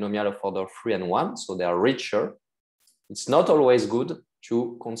 include polynomial of order 3 and 1, so they are richer, it's not always good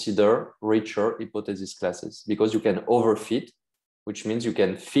to consider richer hypothesis classes because you can overfit which means you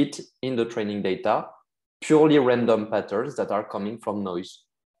can fit in the training data purely random patterns that are coming from noise.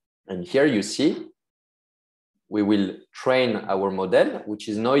 And here you see, we will train our model, which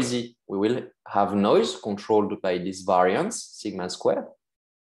is noisy. We will have noise controlled by this variance, sigma square.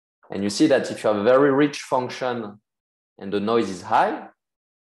 And you see that if you have a very rich function and the noise is high,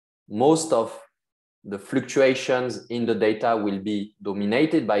 most of the fluctuations in the data will be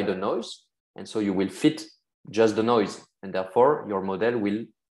dominated by the noise. And so you will fit just the noise. And therefore, your model will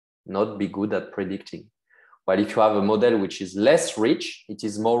not be good at predicting. But if you have a model which is less rich, it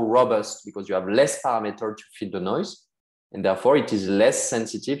is more robust because you have less parameter to fit the noise. And therefore, it is less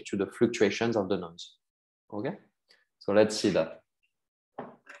sensitive to the fluctuations of the noise. Okay, so let's see that.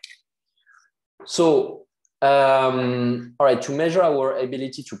 So, all right, to measure our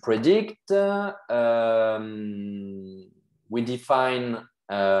ability to predict, we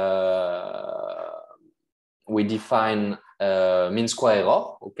define mean square error.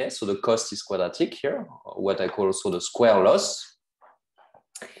 Okay, so the cost is quadratic here, what I call also the square loss,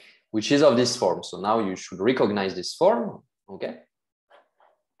 which is of this form. So now you should recognize this form. Okay,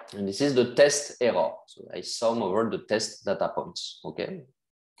 and this is the test error. So I sum over the test data points. Okay,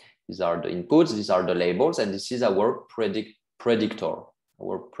 these are the inputs, these are the labels, and this is our predictor,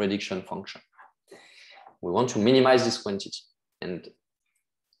 our prediction function. We want to minimize this quantity. And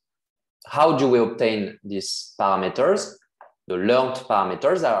how do we obtain these parameters? The learned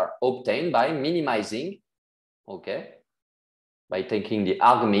parameters are obtained by minimizing, okay, by taking the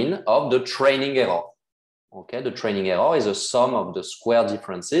argmin of the training error. Okay, the training error is a sum of the square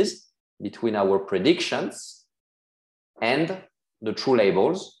differences between our predictions and the true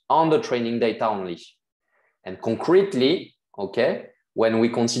labels on the training data only. And concretely, okay, when we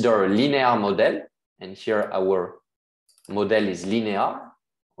consider a linear model, and here our model is linear,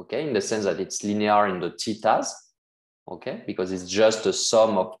 okay, in the sense that it's linear in the theta's, okay, because it's just a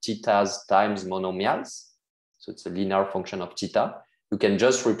sum of theta's times monomials. So it's a linear function of theta. You can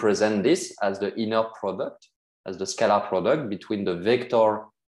just represent this as the inner product, as the scalar product between the vector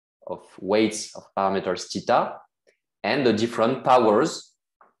of weights of parameters theta and the different powers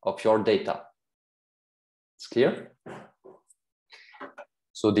of your data. It's clear?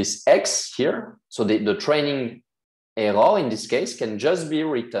 So this X here, so the training error in this case can just be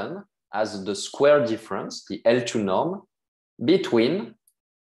written as the square difference, the L2 norm, between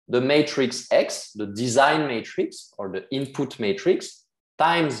the matrix X, the design matrix or the input matrix,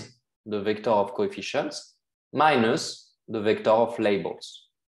 times the vector of coefficients minus the vector of labels.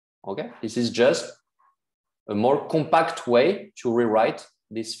 Okay, this is just a more compact way to rewrite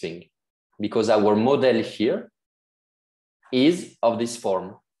this thing because our model here is of this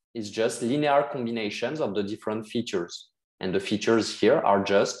form. It's just linear combinations of the different features. And the features here are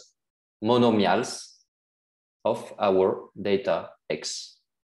just monomials of our data X.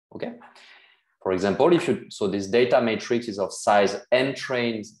 Okay. For example, if you, so this data matrix is of size n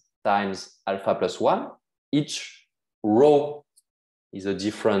trains times alpha plus 1. Each row is a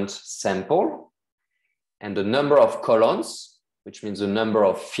different sample. And the number of columns, which means the number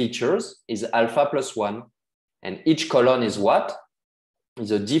of features, is alpha plus 1. And each column is what?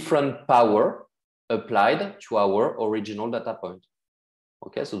 Is a different power applied to our original data point.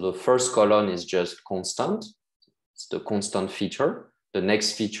 Okay, so the first column is just constant. It's the constant feature. The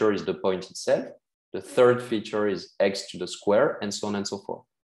next feature is the point itself. The third feature is x to the square, and so on and so forth.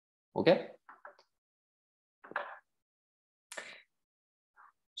 Okay?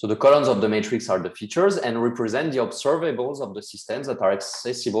 So the columns of the matrix are the features and represent the observables of the systems that are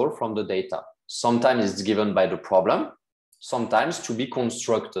accessible from the data. Sometimes it's given by the problem, sometimes to be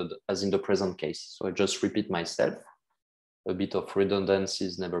constructed, as in the present case. So I just repeat myself. A bit of redundancy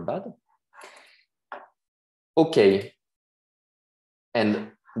is never bad. Okay.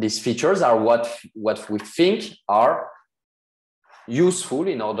 And these features are what we think are useful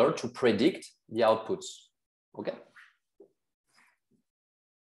in order to predict the outputs. Okay.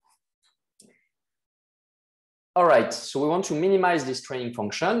 All right, so we want to minimize this training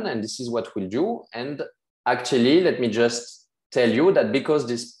function, and this is what we'll do. And actually, let me just tell you that because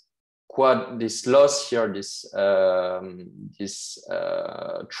this loss here, this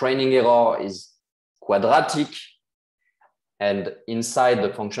training error is quadratic, and inside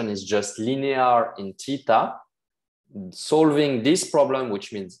the function is just linear in theta, solving this problem,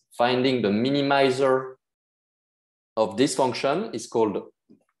 which means finding the minimizer of this function, is called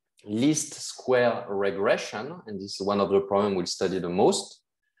least square regression. And this is one of the problems we'll study the most.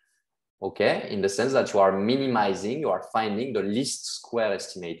 Okay, in the sense that you are minimizing, you are finding the least square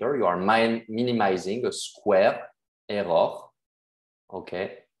estimator, you are minimizing a square error,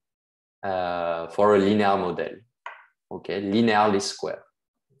 okay, for a linear model. okay, linear least square,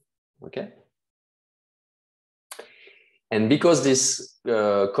 okay? And because this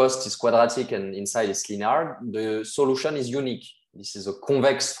cost is quadratic and inside is linear, the solution is unique. This is a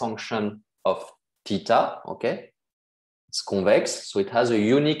convex function of theta, okay? It's convex, so it has a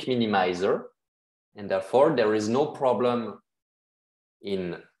unique minimizer, and therefore there is no problem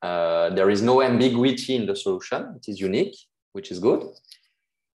in, there is no ambiguity in the solution. It is unique, which is good.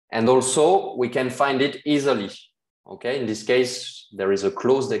 And also we can find it easily, okay? In this case, there is a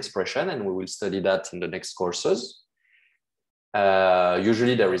closed expression, and we will study that in the next courses.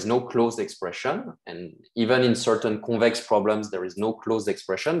 Usually there is no closed expression, and even in certain convex problems, there is no closed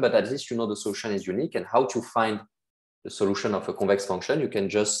expression, but at least you know the solution is unique. And how to find the solution of a convex function, you can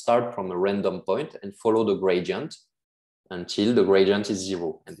just start from a random point and follow the gradient until the gradient is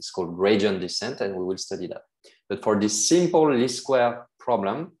 0. And it's called gradient descent, and we will study that. But for this simple least square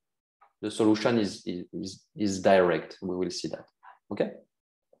problem, the solution is direct. We will see that, okay?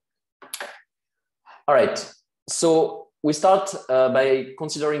 All right, so we start by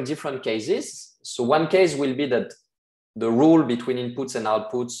considering different cases. So one case will be that the rule between inputs and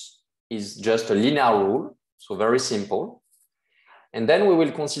outputs is just a linear rule, so very simple. And then we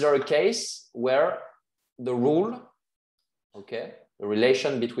will consider a case where the rule, okay, the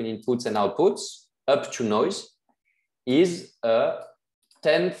relation between inputs and outputs up to noise is a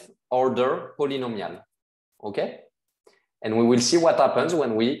 10th order polynomial, okay? And we will see what happens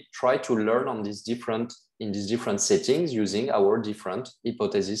when we try to learn on these different, in these different settings using our different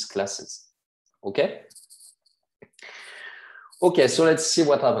hypothesis classes, okay? Okay, so let's see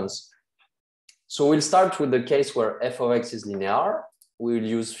what happens. So we'll start with the case where f of x is linear. We will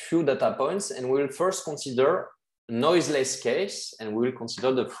use few data points, and we will first consider a noiseless case, and we will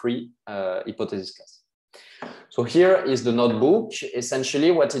consider the free hypothesis class. So here is the notebook.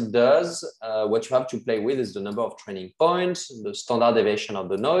 Essentially what it does, what you have to play with is the number of training points, the standard deviation of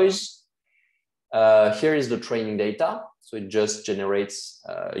the noise. Here is the training data. So it just generates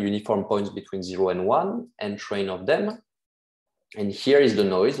uniform points between 0 and 1 and train of them. And here is the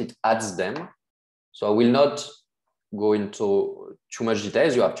noise, it adds them. So I will not go into too much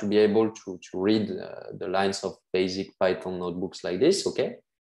details. You have to be able to read the lines of basic Python notebooks like this, okay?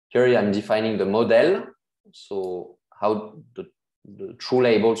 Here I'm defining the model. So how the true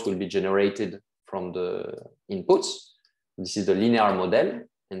labels will be generated from the inputs. This is the linear model,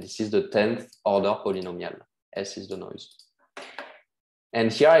 and this is the 10th order polynomial. S is the noise.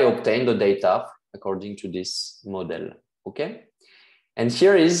 And here I obtain the data according to this model, okay? And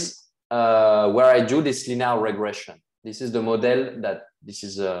here is where I do this linear regression. This is the model that, this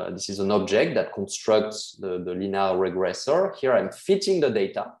is an object that constructs the linear regressor. Here I'm fitting the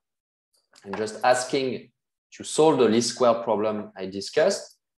data. I'm just asking to solve the least square problem I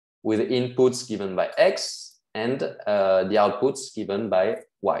discussed with inputs given by x and the outputs given by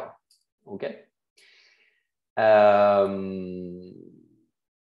y, okay?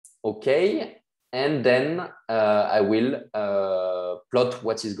 Okay, and then I will plot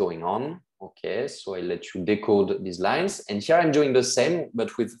what is going on, okay? So I let you decode these lines, and here I'm doing the same,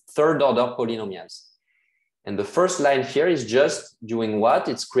 but with third order polynomials. And the first line here is just doing what?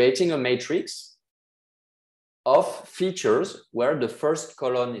 It's creating a matrix of features where the first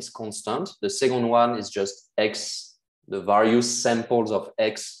column is constant, the second one is just x, the various samples of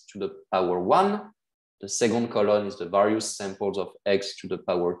x to the power 1, the second column is the various samples of x to the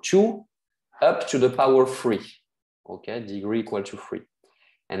power 2, up to the power 3, okay, degree equal to 3.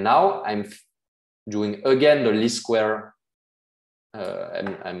 And now I'm doing again the least square,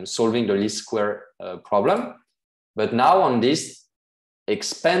 I'm solving the least square problem, but now on this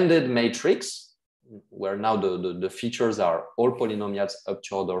expanded matrix, where now the features are all polynomials up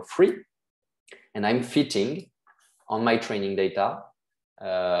to order 3, and I'm fitting on my training data.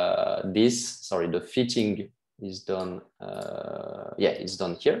 The fitting is done. Yeah, it's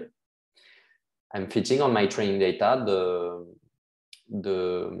done here. I'm fitting on my training data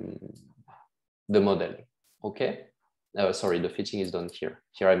the model. Okay. Sorry, the fitting is done here.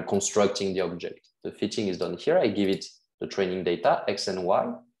 Here I'm constructing the object. The fitting is done here. I give it the training data x and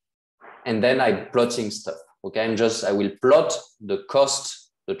y. And then I'm plotting stuff, okay? I will plot the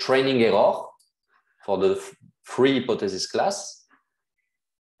cost, the training error for the free hypothesis class.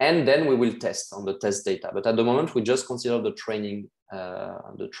 And then we will test on the test data. But at the moment, we just consider the training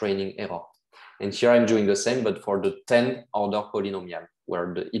error. And here I'm doing the same, but for the 10th order polynomial,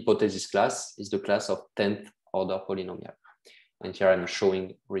 where the hypothesis class is the class of 10th order polynomial. And here I'm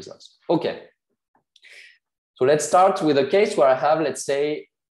showing results. Okay. So let's start with a case where I have, let's say,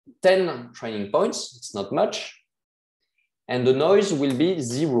 10 training points. It's not much. And the noise will be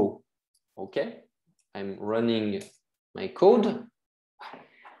 0. Okay. I'm running my code.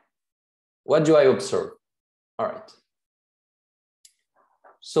 What do I observe? All right.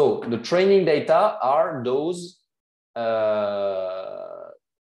 So the training data are those,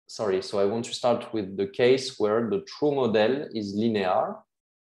 sorry, so I want to start with the case where the true model is linear.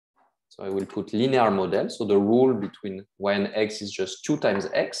 So I will put linear model. So the rule between y and x is just 2 times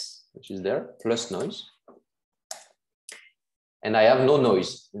x, which is there, plus noise. And I have no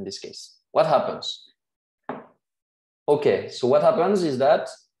noise in this case. What happens? Okay, so what happens is that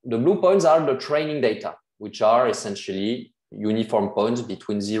the blue points are the training data, which are essentially uniform points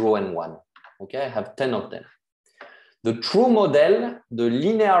between 0 and 1. Okay, I have 10 of them. The true model, the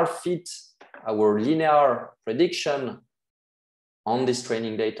linear fit, our linear prediction on this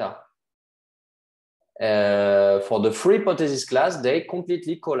training data, for the free hypothesis class, they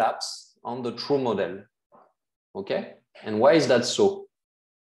completely collapse on the true model. Okay, and why is that so?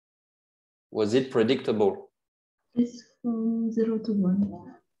 Was it predictable? It's from 0 to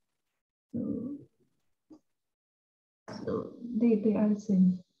 1. So they are the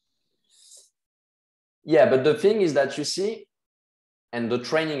same. Yeah, but the thing is that you see, and the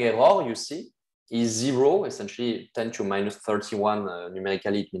training error you see is 0, essentially 10 to minus 31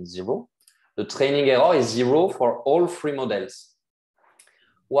 numerically, it means 0. The training error is 0 for all free models.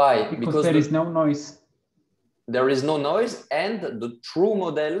 Why? Because there is no noise. There is no noise, and the true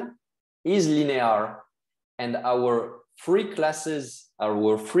model is linear. And our free classes,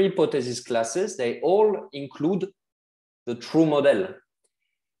 our free hypothesis classes, they all include the true model.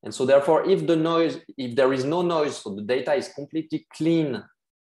 And so therefore, if there is no noise, so the data is completely clean,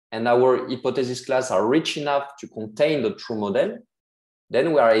 and our hypothesis class are rich enough to contain the true model,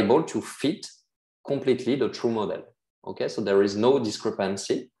 then we are able to fit completely the true model. Okay, so there is no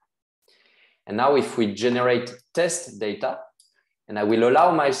discrepancy. And now if we generate test data, and I will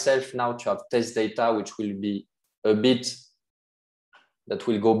allow myself now to have test data, which will be a bit, that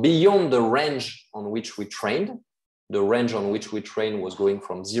will go beyond the range on which we trained. The range on which we trained was going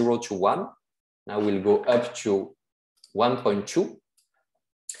from 0 to 1. Now we'll go up to 1.2.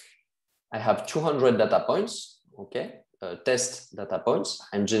 I have 200 data points, okay, test data points.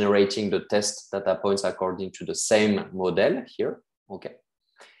 I'm generating the test data points according to the same model here, okay.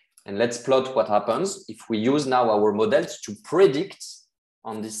 And let's plot what happens if we use now our models to predict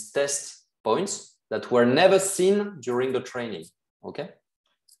on these test points that were never seen during the training, okay?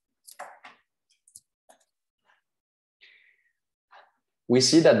 We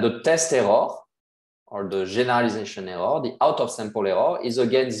see that the test error or the generalization error, the out of sample error, is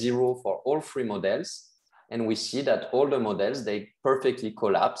again 0 for all free models. And we see that all the models, they perfectly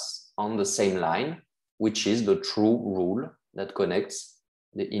collapse on the same line, which is the true rule that connects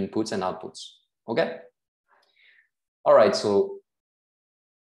the inputs and outputs. Okay? All right, so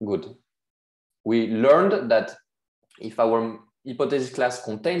good. We learned that if our hypothesis class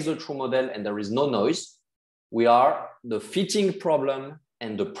contains the true model and there is no noise, the fitting problem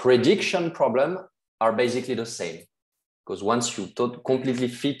and the prediction problem are basically the same. Because once you completely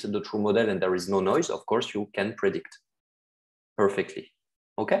fit the true model and there is no noise, of course, you can predict perfectly.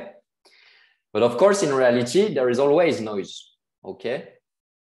 Okay? But of course, in reality, there is always noise. Okay?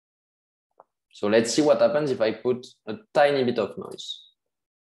 So let's see what happens if I put a tiny bit of noise.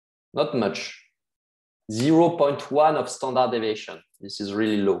 Not much. 0.1 of standard deviation. This is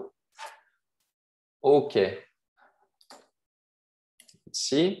really low. Okay. Let's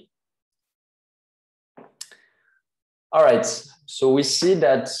see. All right. So we see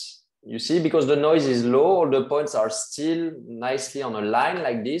that, you see, because the noise is low, all the points are still nicely on a line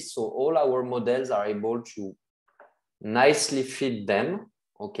like this. So all our models are able to nicely fit them.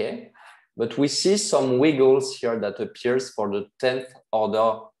 Okay. But we see some wiggles here that appears for the 10th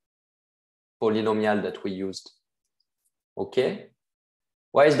order polynomial that we used. Okay.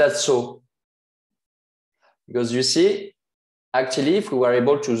 Why is that so? Because you see, actually, if we were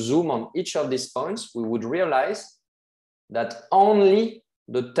able to zoom on each of these points, we would realize that only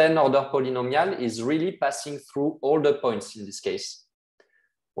the 10th order polynomial is really passing through all the points in this case.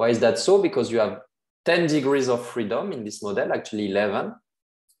 Why is that so? Because you have 10 degrees of freedom in this model, actually 11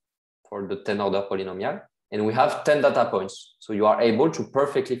 for the 10th order polynomial, and we have 10 data points. So you are able to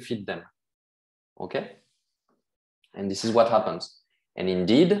perfectly fit them. Okay? And this is what happens. And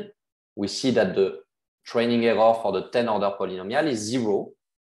indeed, we see that the training error for the 10th order polynomial is 0.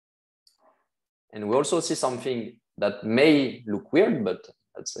 And we also see something that may look weird, but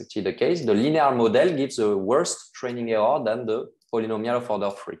that's actually the case. The linear model gives a worse training error than the polynomial of order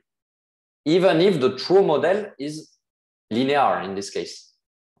 3, even if the true model is linear in this case.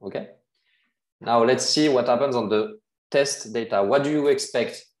 Okay. Now let's see what happens on the test data. What do you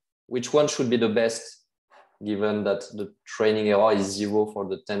expect? Which one should be the best? given that the training error is 0 for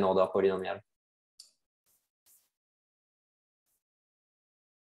the 10th order polynomial?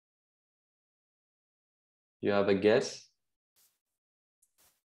 You have a guess?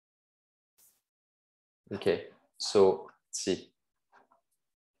 Okay, so let's see.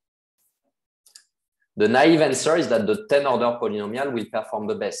 The naive answer is that the 10th order polynomial will perform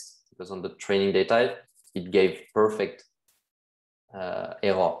the best because on the training data, it gave perfect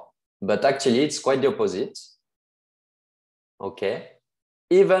error. But actually, it's quite the opposite. Okay.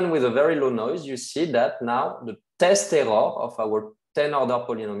 Even with a very low noise, you see that now the test error of our 10th order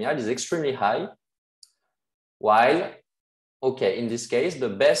polynomial is extremely high. While, okay, in this case, the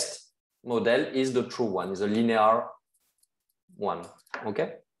best model is the true one, is a linear one.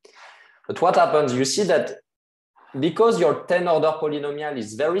 Okay. But what happens? You see that because your 10th order polynomial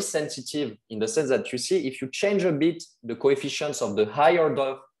is very sensitive in the sense that you see if you change a bit the coefficients of the higher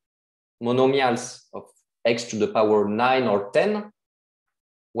order monomials of x to the power 9 or 10,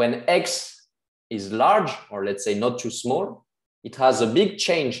 when x is large, or let's say not too small, it has a big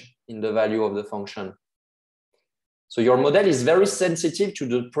change in the value of the function. So your model is very sensitive to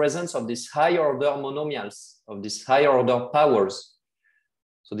the presence of these higher order monomials, of these higher order powers.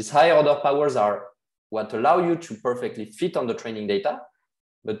 So these higher order powers are what allow you to perfectly fit on the training data.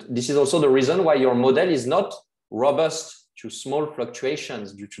 But this is also the reason why your model is not robust to small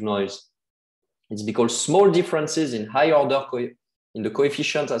fluctuations due to noise. It's because small differences in high order in the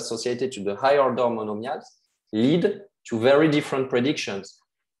coefficients associated to the high order monomials lead to very different predictions.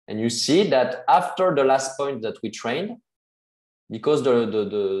 And you see that after the last point that we trained, because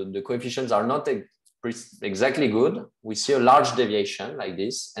the coefficients are not exactly good, we see a large deviation like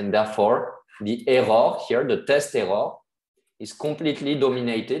this. And therefore, the error here, the test error, is completely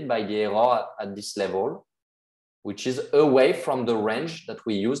dominated by the error at this level, which is away from the range that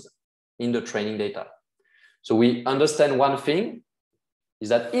we used in the training data. So we understand one thing is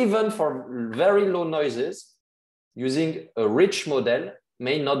that even for very low noises, using a rich model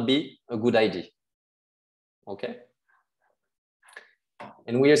may not be a good idea. Okay.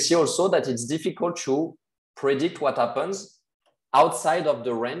 And we see also that it's difficult to predict what happens outside of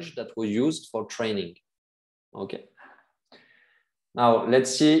the range that was used for training. Okay. Now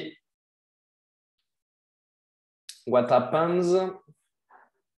let's see what happens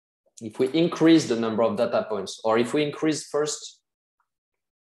if we increase the number of data points, or if we increase first,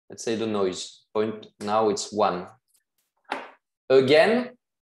 let's say the noise point, now it's 1. Again,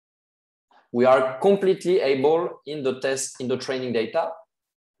 we are completely able in the test, in the training data,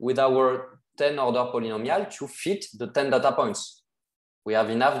 with our 10 order polynomial to fit the 10 data points. We have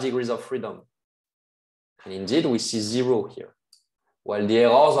enough degrees of freedom. And indeed, we see 0 here, while the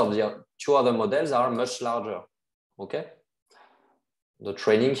errors of the 2 other models are much larger. Okay. The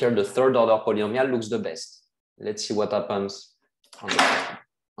training here, the 3rd order polynomial looks the best. Let's see what happens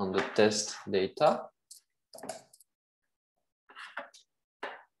on the test data.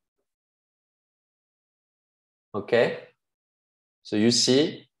 Okay. So you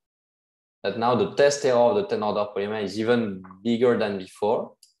see that now the test error of the 10 order polynomial is even bigger than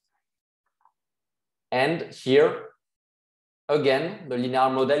before. And here, again, the linear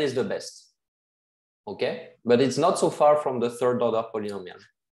model is the best. Okay, but it's not so far from the 3rd order polynomial.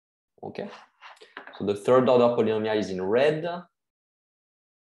 Okay, so the 3rd order polynomial is in red,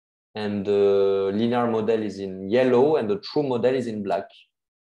 and the linear model is in yellow, and the true model is in black.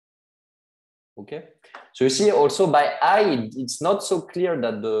 Okay, so you see also by eye, it's not so clear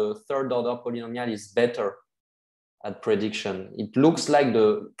that the 3rd order polynomial is better at prediction. It looks like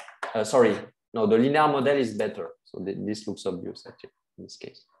the, the linear model is better. So this looks obvious actually in this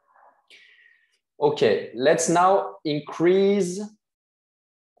case. Okay, let's now increase.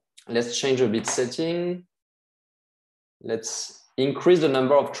 Let's change a bit setting. Let's increase the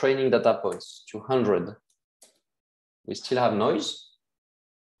number of training data points to 100. We still have noise.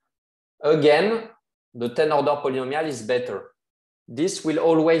 Again, the 10 order polynomial is better. This will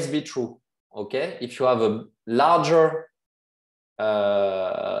always be true. Okay, if you have a larger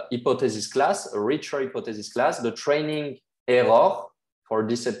hypothesis class, a richer hypothesis class, the training error for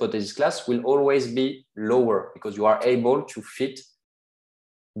this hypothesis class will always be lower because you are able to fit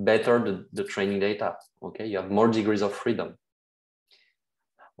better the training data. Okay, you have more degrees of freedom.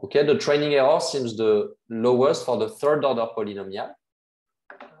 Okay, the training error seems the lowest for the 3rd order polynomial.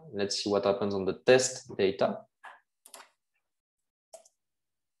 Let's see what happens on the test data.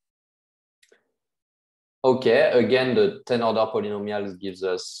 Okay, again, the 10 order polynomial gives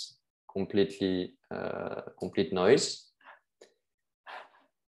us complete noise.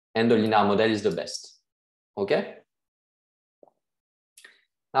 And the linear model is the best. Okay.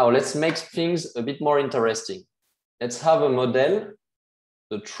 Now let's make things a bit more interesting. Let's have a model,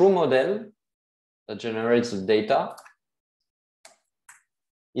 the true model that generates the data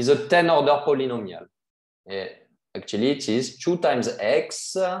is a 10-order polynomial. Actually, it is 2 times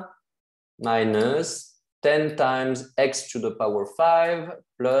x minus 10 times x to the power 5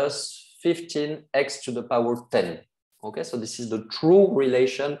 plus 15x to the power 10. Okay, so this is the true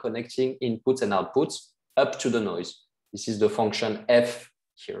relation connecting inputs and outputs up to the noise. This is the function f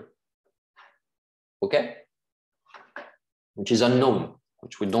here. Okay, which is unknown,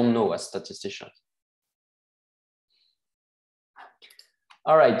 which we don't know as statisticians.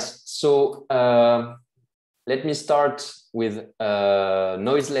 All right, so let me start with a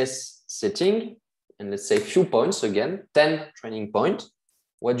noiseless setting, and let's say few points again, 10 training points.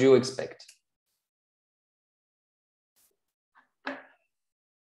 What do you expect?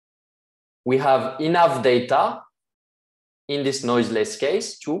 We have enough data in this noiseless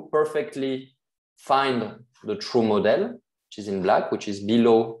case to perfectly find the true model, which is in black, which is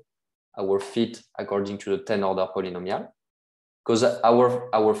below our fit according to the 10-order polynomial, because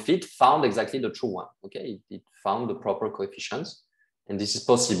our fit found exactly the true one. Okay, it found the proper coefficients, and this is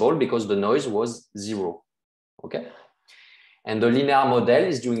possible because the noise was 0. Okay, and the linear model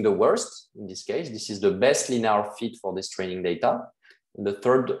is doing the worst in this case. This is the best linear fit for this training data. And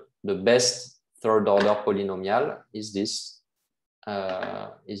the best third-order polynomial is this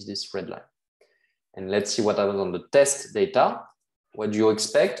red line. And let's see what happens on the test data. What do you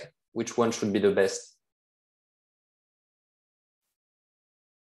expect? Which one should be the best?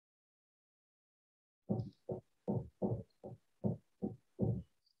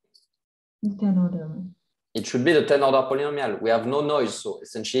 It should be the 10-order polynomial. We have no noise, so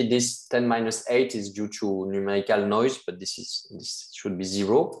essentially this 10 minus 8 is due to numerical noise, but this should be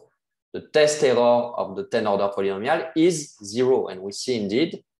 0. The test error of the 10-order polynomial is 0, and we see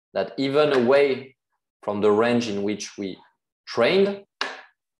indeed that even away from the range in which we trained,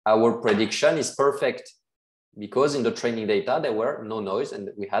 our prediction is perfect because in the training data there were no noise and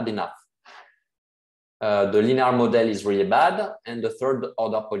we had enough. The linear model is really bad, and the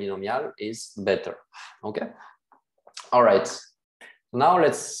third-order polynomial is better. Okay. All right. Now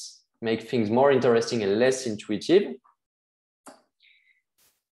let's make things more interesting and less intuitive.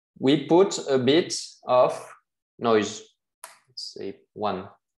 We put a bit of noise, let's say 1,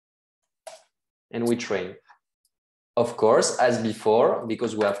 and we train. Of course, as before,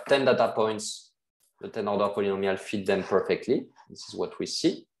 because we have 10 data points, the 10-order polynomial fit them perfectly. This is what we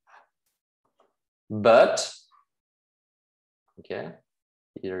see. But, okay,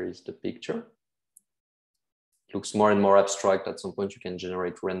 here is the picture. It looks more and more abstract. At some point, you can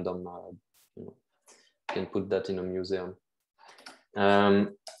generate random, you can put that in a museum.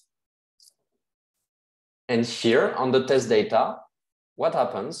 And here on the test data, what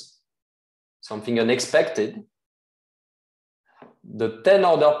happens? Something unexpected. The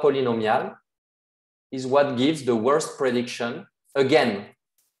 10-order polynomial is what gives the worst prediction again,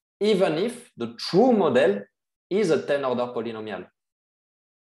 even if the true model is a 10-order polynomial.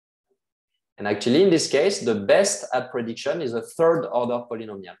 And actually, in this case, the best at prediction is a third-order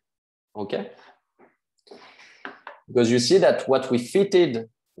polynomial. Okay? Because you see that what we fitted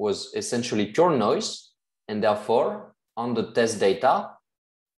was essentially pure noise, and therefore, on the test data,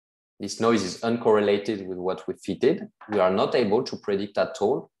 this noise is uncorrelated with what we fitted. We are not able to predict at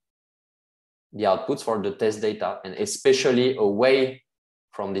all the outputs for the test data, and especially away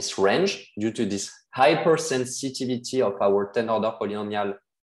from this range due to this hypersensitivity of our 10-order polynomial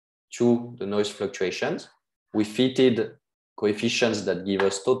to the noise fluctuations. We fitted coefficients that give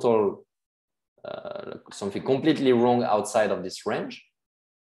us total something completely wrong outside of this range,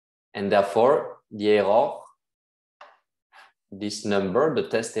 and therefore the error, this number, the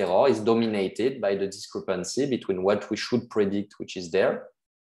test error, is dominated by the discrepancy between what we should predict, which is there,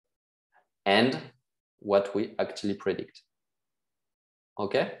 and what we actually predict.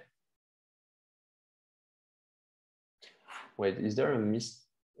 Okay. Wait, is there a miss?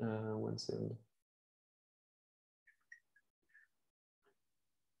 1 second.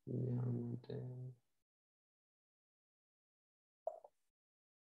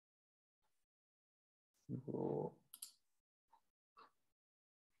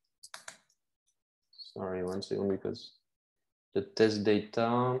 Sorry, 1 second, because the test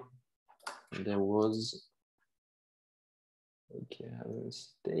data, there was, okay, I have a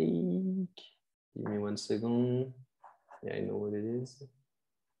mistake. Give me 1 second. Yeah, I know what it is.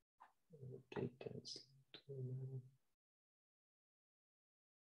 Okay,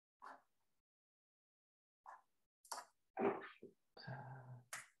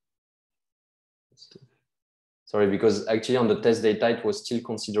 Sorry, because actually on the test data, it was still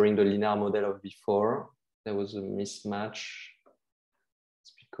considering the linear model of before. There was a mismatch.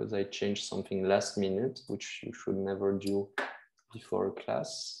 It's because I changed something last minute, which you should never do before a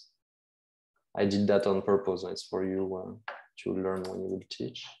class. I did that on purpose. It's for you to learn when you will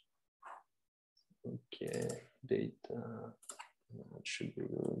teach. Okay, data, that should be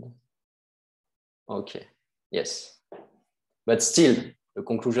good. Okay, yes. But still, the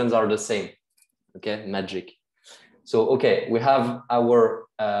conclusions are the same. Okay, magic. So, okay, we have our,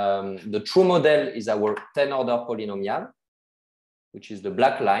 the true model is our 10 order polynomial, which is the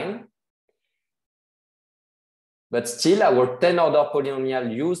black line. But still, our 10 order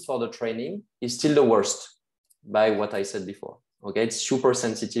polynomial used for the training is still the worst by what I said before. Okay, it's super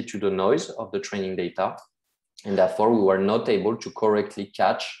sensitive to the noise of the training data. And therefore, we were not able to correctly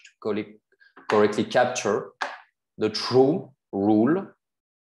correctly capture the true rule,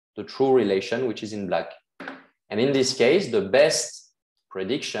 the true relation, which is in black. And in this case, the best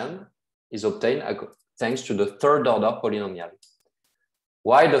prediction is obtained thanks to the third order polynomial.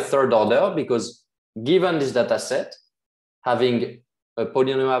 Why the third order? Because given this data set, having a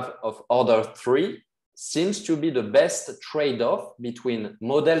polynomial of order 3 seems to be the best trade-off between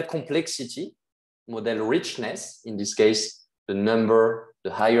model complexity, model richness, in this case, the number,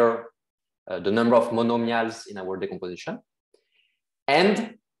 the higher, the number of monomials in our decomposition,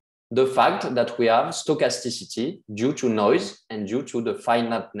 and the fact that we have stochasticity due to noise and due to the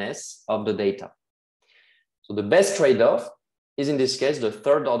finiteness of the data. So the best trade-off is in this case the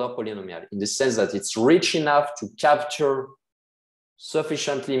third order polynomial, in the sense that it's rich enough to capture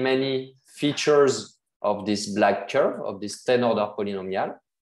sufficiently many features of this black curve, of this 10 order polynomial.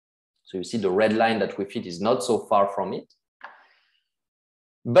 So you see the red line that we fit is not so far from it.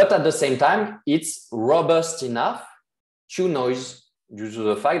 But at the same time, it's robust enough to noise due to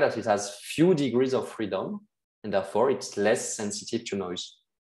the fact that it has few degrees of freedom, and therefore it's less sensitive to noise.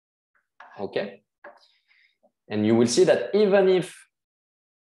 Okay? And you will see that even if,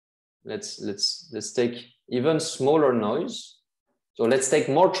 let's take even smaller noise. So let's take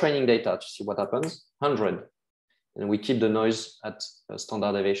more training data to see what happens, 100. And we keep the noise at a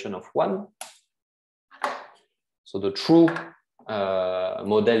standard deviation of 1. So the true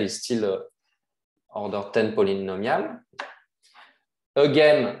model is still a order 10 polynomial.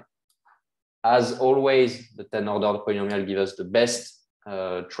 Again, as always, the 10 order polynomial gives us the best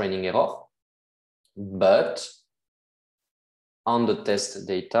training error. But on the test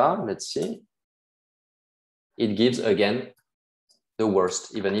data, let's see, it gives again the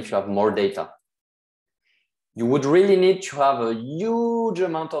worst, even if you have more data. You would really need to have a huge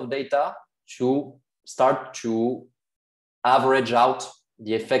amount of data to start to average out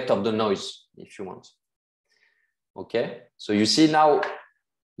the effect of the noise, if you want. Okay, so you see now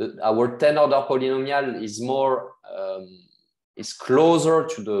our 10 order polynomial is more, is closer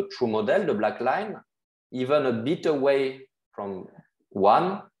to the true model, the black line, even a bit away from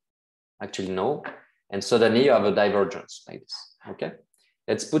 1, actually no, and suddenly you have a divergence like this. Okay,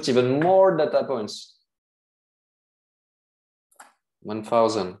 let's put even more data points.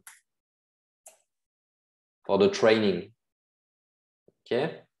 1000 for the training.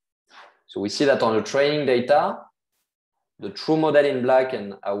 Okay, so we see that on the training data, the true model in black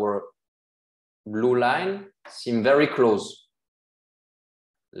and our blue line seem very close.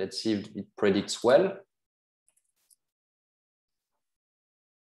 Let's see if it predicts well.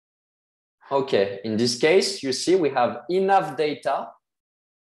 Okay, in this case, you see we have enough data.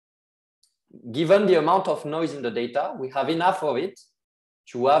 Given the amount of noise in the data, we have enough of it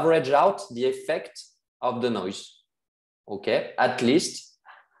to average out the effect of the noise. Okay, at least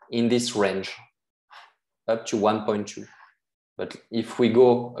in this range, up to 1.2. But if we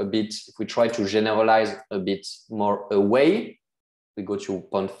go a bit, if we try to generalize a bit more away, we go to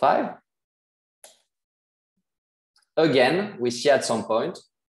 0.5. Again, we see at some point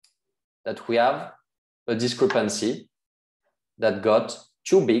that we have a discrepancy that got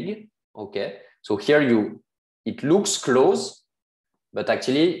too big. Okay, so here it looks close, but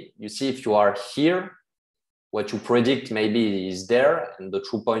actually you see if you are here, what you predict maybe is there, and the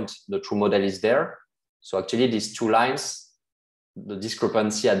true point, the true model is there. So actually these two lines, the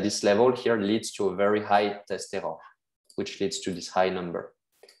discrepancy at this level here leads to a very high test error, which leads to this high number.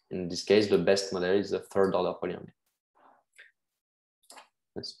 In this case, the best model is the third order polynomial.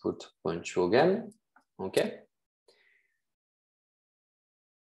 Let's put 0.2 again. Okay.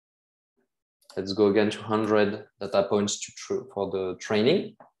 Let's go again to 100 data points for the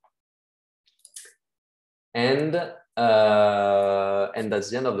training. And that's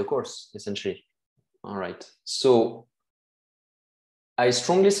the end of the course, essentially. All right. So I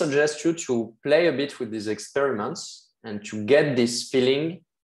strongly suggest you to play a bit with these experiments and to get this feeling.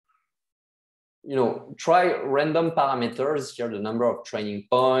 You know, try random parameters here, the number of training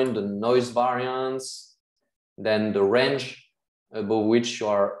points, the noise variance, then the range above which you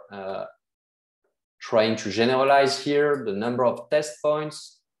are trying to generalize here, the number of test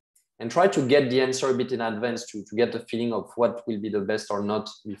points, and try to get the answer a bit in advance to get a feeling of what will be the best or not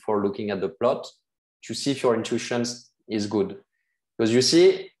before looking at the plot to see if your intuition is good. Because you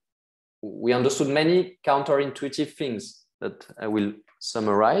see, we understood many counterintuitive things that I will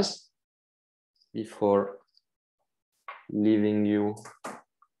summarize before leaving you.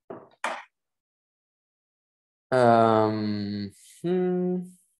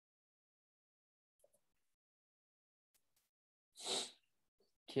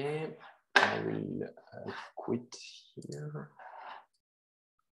 Okay, I will quit here.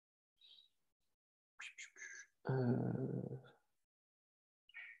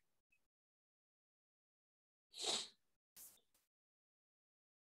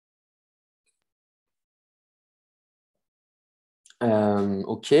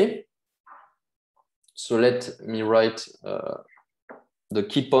 Okay, so let me write the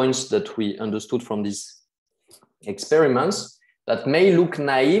key points that we understood from these experiments that may look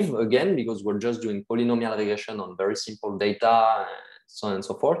naive again, because we're just doing polynomial regression on very simple data and so on and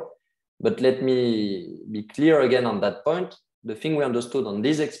so forth. But let me be clear again on that point. The thing we understood on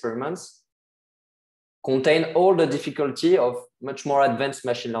these experiments contain all the difficulty of much more advanced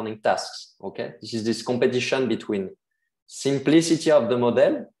machine learning tasks. Okay, this is this competition between simplicity of the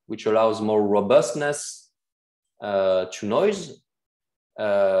model, which allows more robustness to noise,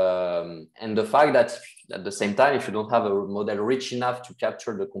 and the fact that at the same time, if you don't have a model rich enough to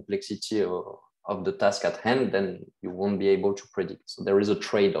capture the complexity of the task at hand, then you won't be able to predict. So there is a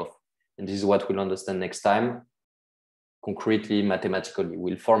trade-off, and this is what we'll understand next time. Concretely, mathematically,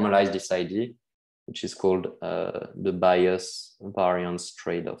 we'll formalize this idea, which is called the bias variance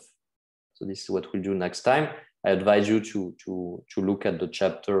trade-off. So this is what we'll do next time. I advise you to look at the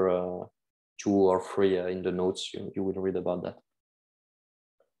chapter 2 or 3 in the notes. You will read about that.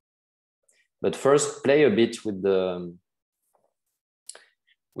 But first, play a bit with the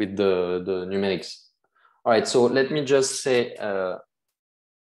numerics. All right, so let me just say a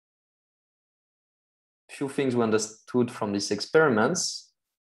few things we understood from these experiments,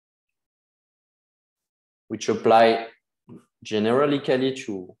 which apply generically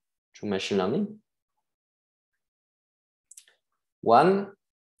to machine learning. One,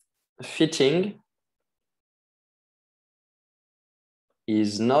 fitting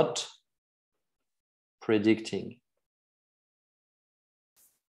is not predicting.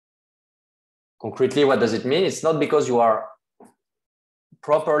 Concretely, what does it mean? It's not because you are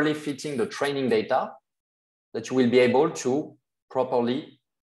properly fitting the training data that you will be able to properly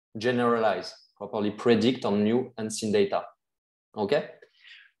generalize, properly predict on new unseen data. Okay?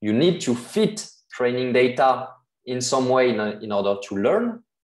 You need to fit training data in some way in order to learn,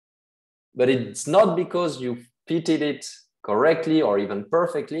 but it's not because you fitted it correctly or even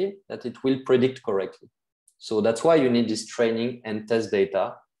perfectly that it will predict correctly. So that's why you need this training and test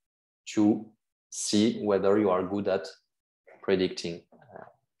data to see whether you are good at predicting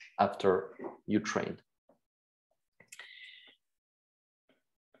after you trained.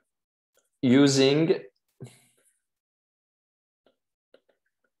 Using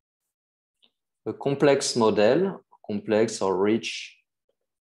a complex model, complex or rich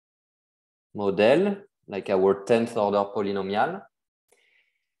model, like our 10th order polynomial,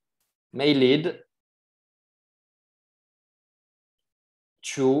 may lead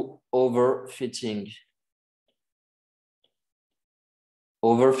to overfitting.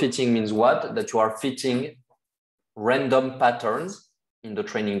 Overfitting means what? That you are fitting random patterns in the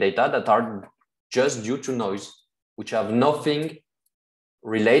training data that are just due to noise, which have nothing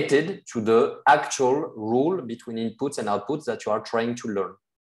related to the actual rule between inputs and outputs that you are trying to learn.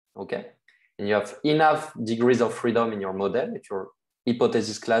 Okay? And you have enough degrees of freedom in your model. If your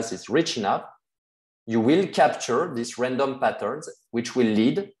hypothesis class is rich enough, you will capture these random patterns, which will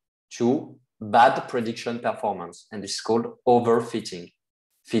lead to bad prediction performance. And this is called overfitting,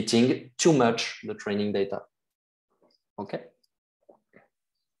 fitting too much the training data. Okay.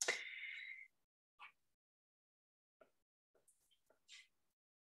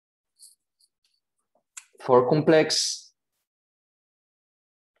 For complex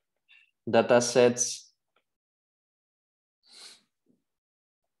data sets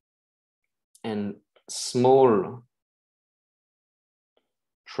and small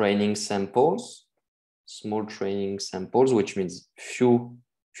training samples, which means few,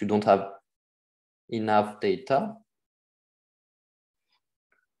 if you don't have enough data,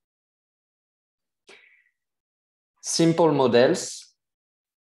 simple models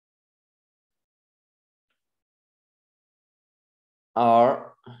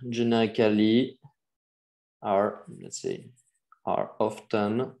are generically, let's say, are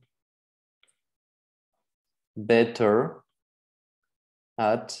often better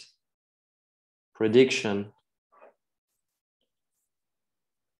at prediction.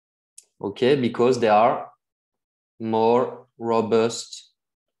 Okay, because they are more robust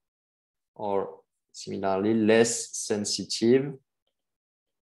or similarly less sensitive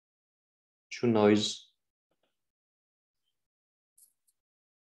to noise.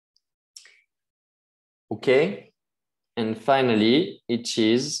 Okay, and finally, it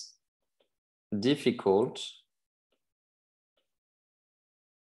is difficult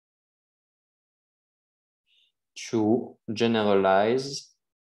to generalize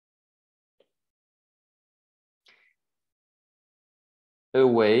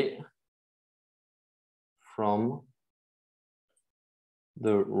away from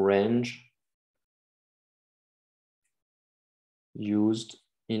the range used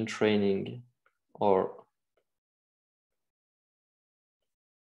in training, or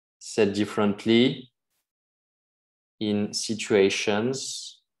said differently, in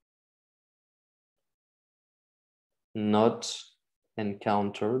situations not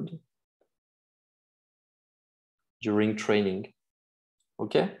encountered during training.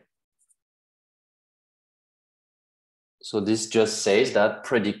 Okay? So this just says that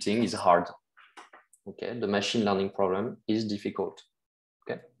predicting is hard. Okay, the machine learning problem is difficult.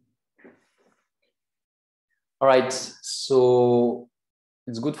 Okay. All right, so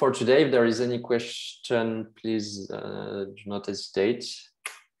it's good for today. If there is any question, please do not hesitate.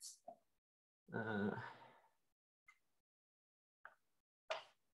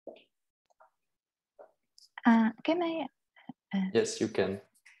 Can I? Yes, you can.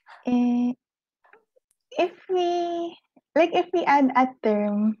 If we add a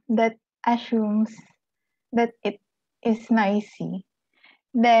term that assumes that it is noisy,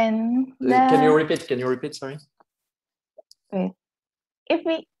 then Can you repeat? Can you repeat? Sorry. Wait. If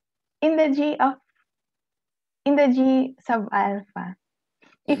we in the G sub alpha,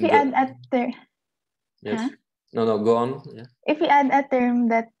 if we add a term, yes. Huh? No, go on. Yeah. If we add a term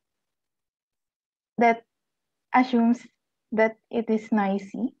that assumes that it is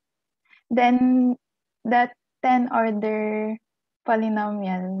noisy, then that 10 order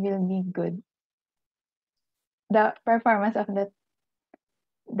polynomial will be good. The performance of the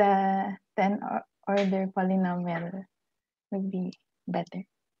 10 order polynomial will be better.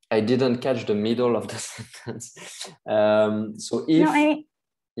 I didn't catch the middle of the sentence. So if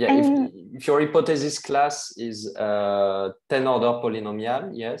No, if your hypothesis class is 10 order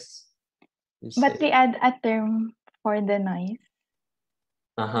polynomial, yes. But we add a term for the noise.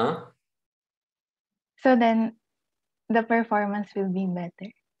 So then the performance will be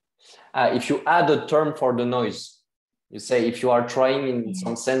better. If you add a term for the noise, you say if you are trying in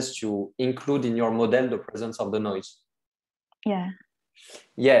some sense to include in your model the presence of the noise. Yeah.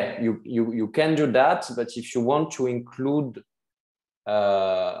 Yeah, you can do that, but if you want to include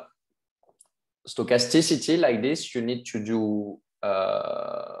stochasticity like this, you need to do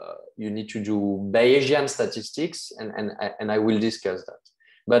Bayesian statistics, and I will discuss that.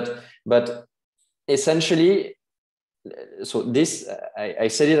 But essentially, so this I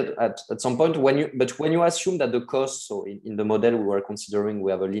said it at some point when you assume that the cost, so in the model we were considering,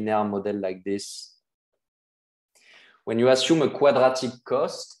 we have a linear model like this. When you assume a quadratic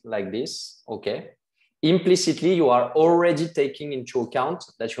cost like this, okay, implicitly you are already taking into account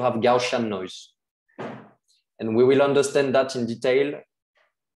that you have Gaussian noise. And we will understand that in detail,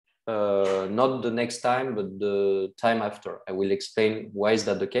 not the next time, but the time after. I will explain why is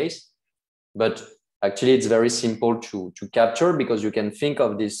that the case. But actually, it's very simple to capture, because you can think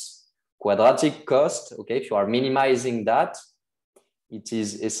of this quadratic cost, okay, if you are minimizing that, it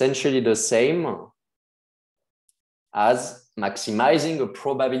is essentially the same as maximizing a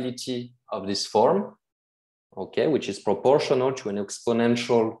probability of this form, okay, which is proportional to an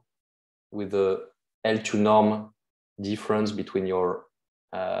exponential with the L2 norm difference between your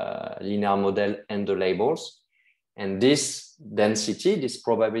linear model and the labels. And this density, this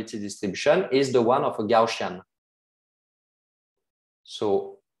probability distribution, is the one of a Gaussian.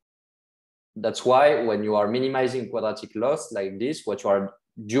 So that's why when you are minimizing quadratic loss like this, what you are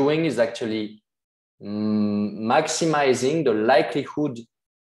doing is actually maximizing the likelihood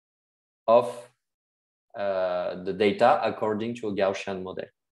of the data according to a Gaussian model.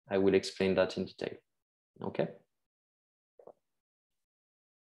 I will explain that in detail. Okay.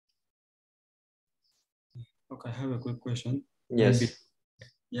 Okay, I have a quick question. Yes.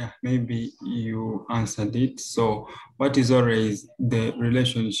 Yeah, maybe you answered it. So what is always the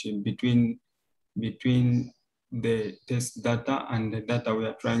relationship between the test data and the data we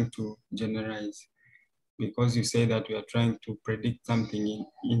are trying to generate? Because you say that we are trying to predict something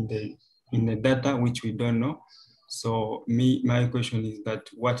in the data which we don't know. So my question is that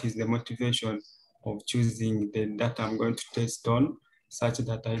what is the motivation of choosing the data I'm going to test on such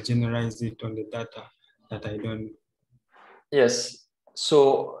that I generalize it on the data that I don't know? Yes.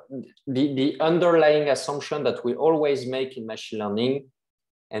 So the underlying assumption that we always make in machine learning,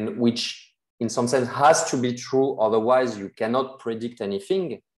 and which in some sense has to be true, otherwise you cannot predict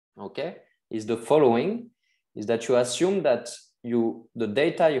anything, okay, is the following, is that you assume that the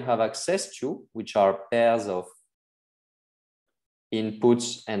data you have access to, which are pairs of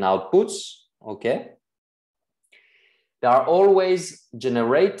inputs and outputs, okay, they are always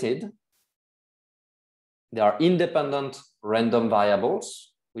generated. They are independent random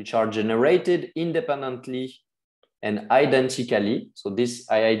variables, which are generated independently and identically. So this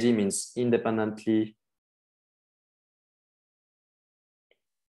IID means independently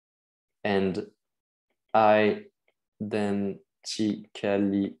and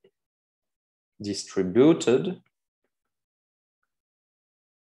identically distributed.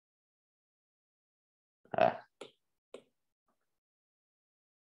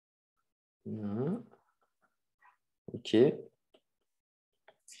 Okay.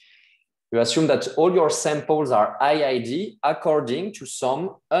 You assume that all your samples are IID according to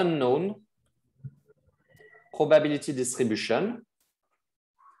some unknown probability distribution.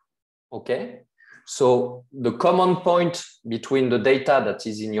 Okay. So the common point between the data that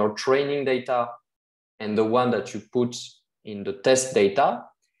is in your training data and the one that you put in the test data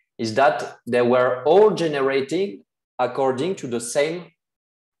is that they were all generating according to the same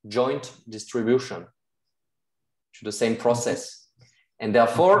joint distribution, to the same process. And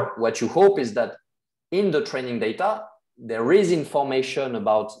therefore, what you hope is that in the training data, there is information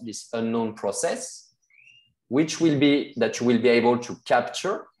about this unknown process, which will be that you will be able to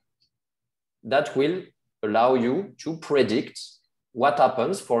capture, that will allow you to predict what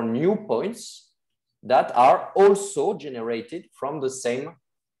happens for new points that are also generated from the same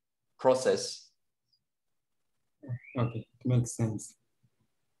process. Okay, makes sense.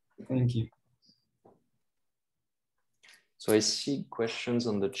 Thank you. So I see questions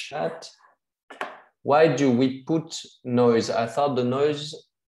on the chat. Why do we put noise? I thought the noise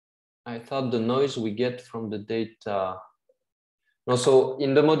we get from the data. No, so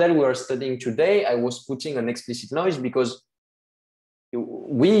in the model we are studying today, I was putting an explicit noise because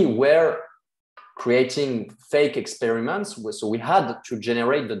we were creating fake experiments. So we had to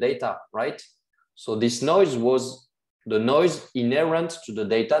generate the data, right? So this noise was the noise inherent to the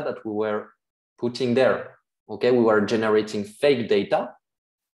data that we were putting there. Okay, we were generating fake data,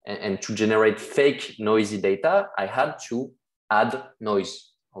 and to generate fake noisy data, I had to add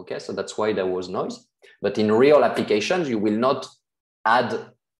noise. Okay, so that's why there was noise. But in real applications, you will not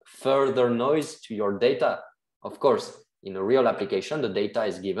add further noise to your data. Of course, in a real application, the data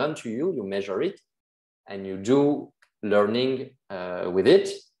is given to you, you measure it, and you do learning with it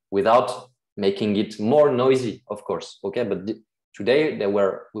without making it more noisy, of course. Okay, but today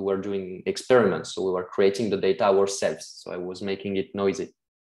we were doing experiments, so we were creating the data ourselves. So I was making it noisy.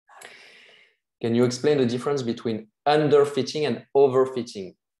 Can you explain the difference between underfitting and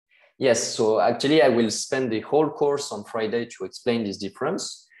overfitting? Yes, so actually I will spend the whole course on Friday to explain this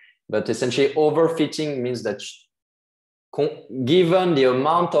difference. But essentially overfitting means that given the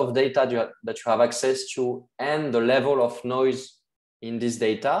amount of data that you have access to and the level of noise in this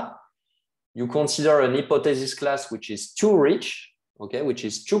data, you consider an hypothesis class which is too rich, okay, which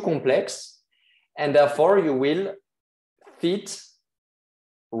is too complex, and therefore you will fit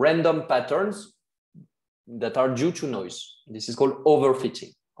random patterns that are due to noise. This is called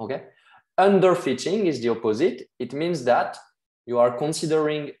overfitting, okay? Underfitting is the opposite. It means that you are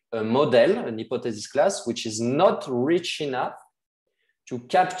considering a model, an hypothesis class, which is not rich enough to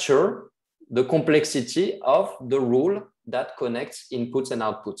capture the complexity of the rule that connects inputs and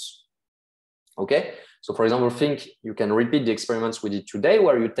outputs. Okay, so for example, think you can repeat the experiments we did today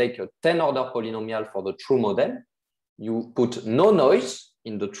where you take a 10-order polynomial for the true model, you put no noise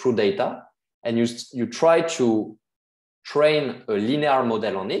in the true data, and you try to train a linear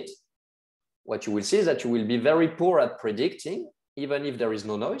model on it. What you will see is that you will be very poor at predicting, even if there is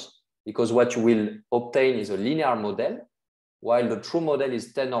no noise, because what you will obtain is a linear model, while the true model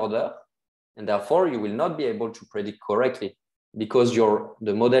is 10-order, and therefore you will not be able to predict correctly because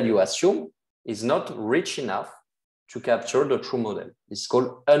the model you assume is not rich enough to capture the true model. It's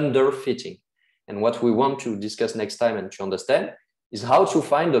called underfitting. And what we want to discuss next time and to understand is how to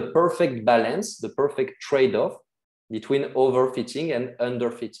find the perfect balance, the perfect trade-off between overfitting and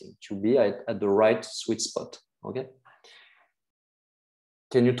underfitting to be at the right sweet spot, okay?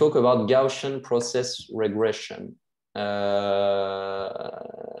 Can you talk about Gaussian process regression?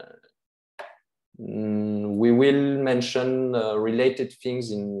 We will mention related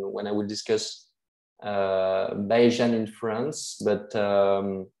things when I will discuss Bayesian inference, but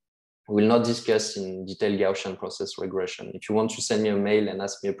we will not discuss in detail Gaussian process regression. If you want to send me a mail and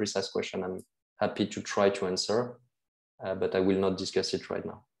ask me a precise question, I'm happy to try to answer, but I will not discuss it right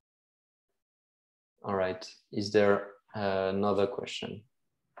now. All right, is there another question?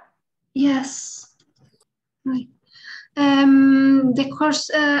 Yes, right. The course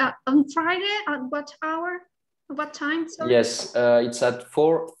on Friday at what hour? What time? Sorry? Yes, it's at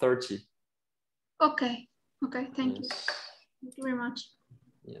 4:30. Okay. Okay. Thank you. Thank you very much.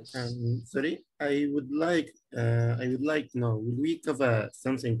 Yes. Sorry, I would like to know, will we cover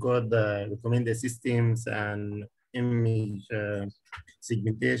something called recommended systems and image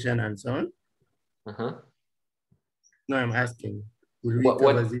segmentation and so on? No, I'm asking, will we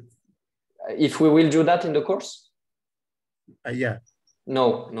cover this? If we will do that in the course? Yeah.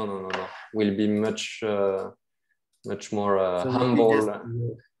 No. We'll be much more humble.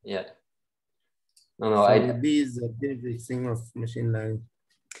 Yeah. No. So this is the basic thing of machine learning.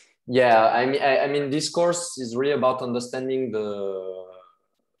 Yeah, I mean, this course is really about understanding the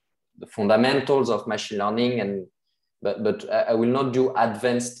fundamentals of machine learning, but I will not do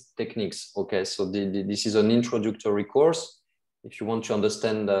advanced techniques. Okay, so this is an introductory course. If you want to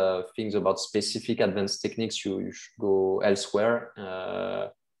understand things about specific advanced techniques, you should go elsewhere.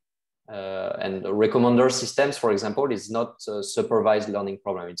 And recommender systems, for example, is not a supervised learning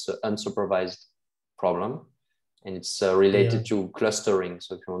problem. It's an unsupervised problem. And it's related to clustering.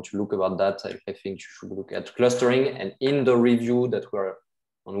 So if you want to look about that, I think you should look at clustering. And in the review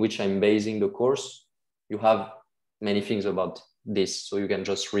on which I'm basing the course, you have many things about this. So you can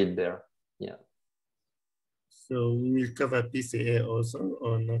just read there. Yeah. So we will cover PCA also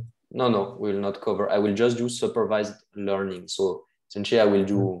or not? No, we will not cover. I will just do supervised learning. So essentially I will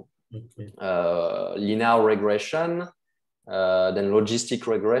do linear regression, then logistic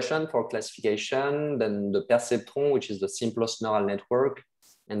regression for classification, then the perceptron, which is the simplest neural network.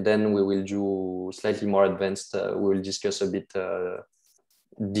 And then we will do slightly more advanced, we will discuss a bit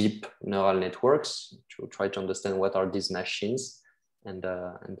deep neural networks to try to understand what are these machines. And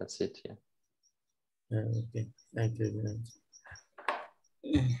that's it, yeah. Okay, thank you very much.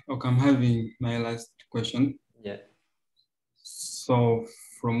 Okay, I'm having my last question. Yeah. So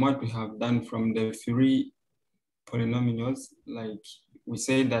from what we have done from the three polynomials, like we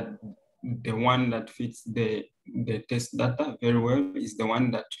say that the one that fits the test data very well is the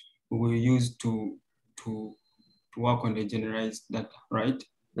one that we will use to work on the generalized data, right?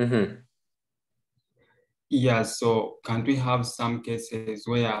 Mm-hmm. Yeah, so can't we have some cases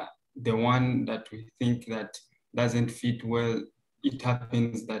where the one that we think that doesn't fit well, it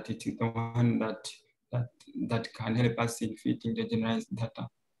happens that it is the one that can help us in fitting the generalized data?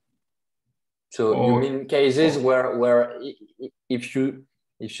 So you mean cases where if you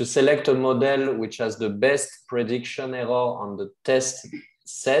select a model which has the best prediction error on the test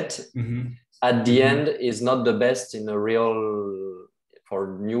set, at the end is not the best in a real,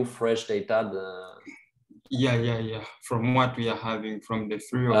 for new fresh data? Yeah. From what we are having from the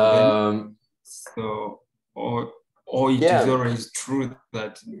three of them. So, or it is always true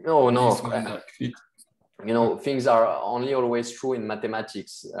that no. This one that fits. You know, things are only always true in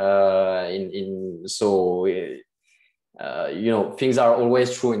mathematics. You know, things are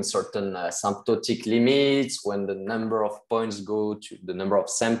always true in certain asymptotic limits when the number of points the number of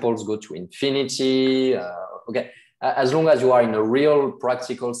samples go to infinity. Okay, as long as you are in a real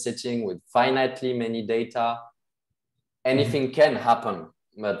practical setting with finitely many data, anything can happen,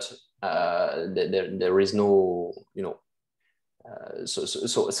 but there is no, you know.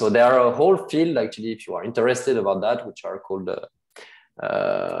 So there are a whole field, actually, if you are interested about that, which are called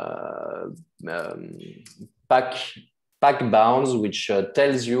pack bounds, which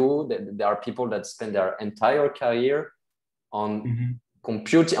tells you that there are people that spend their entire career on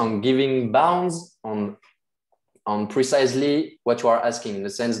computing, on giving bounds on precisely what you are asking, in the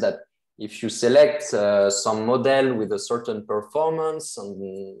sense that if you select some model with a certain performance on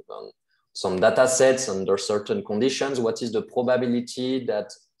some data sets under certain conditions, what is the probability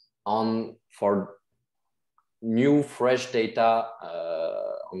that for new fresh data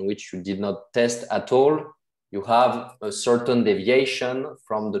on which you did not test at all, you have a certain deviation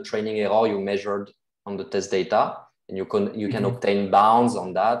from the training error you measured on the test data, and you can obtain bounds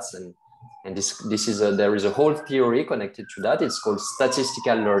on that. And And this is there is a whole theory connected to that. It's called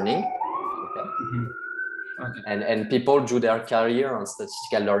statistical learning. Okay. Okay. And people do their career on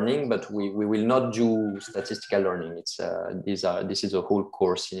statistical learning, but we will not do statistical learning. It's this is a whole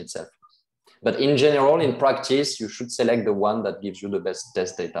course in itself. But in general, in practice, you should select the one that gives you the best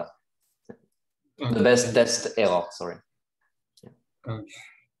test data, Okay. the best test error. Sorry. Okay.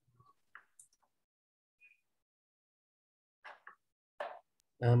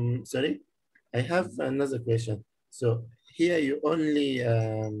 Sorry, I have another question. So here you only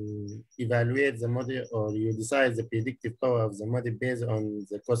evaluate the model, or you decide the predictive power of the model based on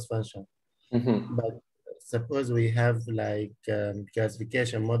the cost function. Mm-hmm. But suppose we have like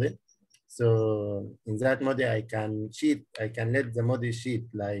classification model. So in that model, I can let the model cheat,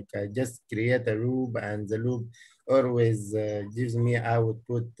 like I just create a loop and the loop always gives me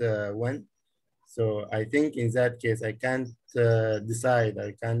output 1. So I think in that case, I can't decide,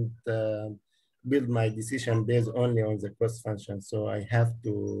 I can't build my decision based only on the cost function. So I have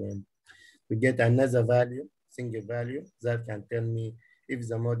to get another value, single value that can tell me if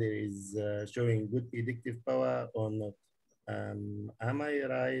the model is showing good predictive power or not. Am I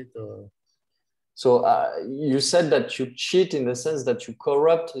right? Or? So you said that you cheat in the sense that you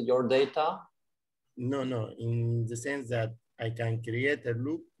corrupt your data? No, in the sense that I can create a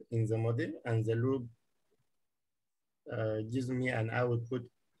loop in the model, and the loop gives me an output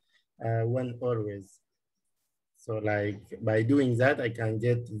 1 always. So like by doing that, I can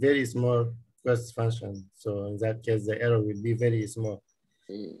get very small cost function. So in that case, the error will be very small.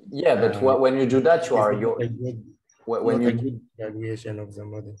 Yeah, but when you do that, you are not a good evaluation of the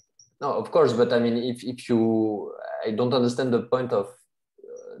model. No, of course, but I mean, if you, I don't understand the point of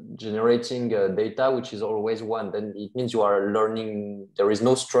generating data which is always 1. Then it means you are learning. There is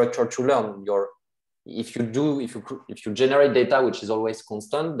no structure to learn. If you generate data which is always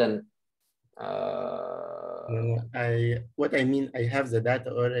constant, then what I mean, I have the data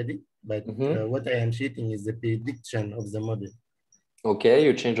already, but what I am cheating is the prediction of the model. Okay,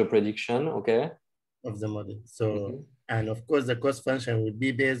 you change the prediction. Okay. Of the model. So, and of course, the cost function will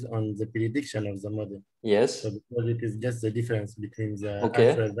be based on the prediction of the model. Yes. So because it is just the difference between the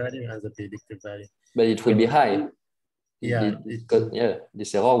actual value and the predicted value. But it will be high. Yeah.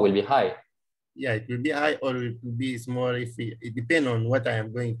 This error will be high. Yeah, it will be high or it will be small. It depends on what I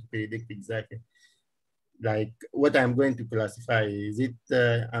am going to predict exactly. Like what I'm going to classify. Is it,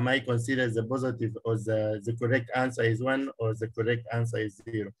 am I consider the positive or the correct answer is 1 or the correct answer is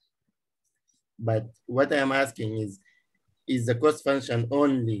 0? But what I'm asking is the cost function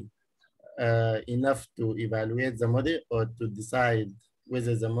only enough to evaluate the model or to decide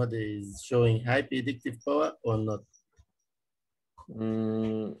whether the model is showing high predictive power or not?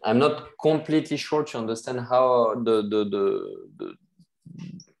 I'm not completely sure to understand how the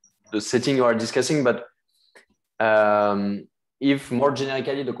setting you are discussing, but if more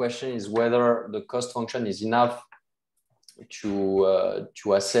generically the question is whether the cost function is enough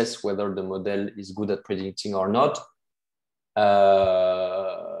to assess whether the model is good at predicting or not,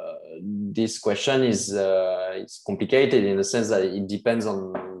 this question is complicated in the sense that it depends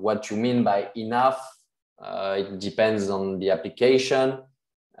on what you mean by enough. It depends on the application.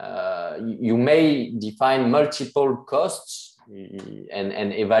 You may define multiple costs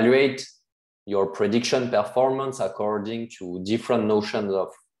and evaluate your prediction performance according to different notions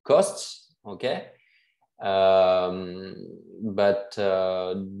of costs. Okay. But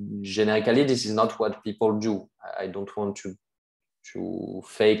generically, this is not what people do. I don't want to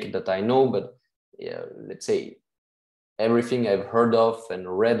fake that I know, but let's say everything I've heard of and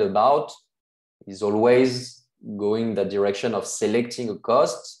read about is always going the direction of selecting a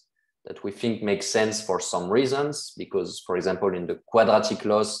cost that we think makes sense for some reasons, because, for example, in the quadratic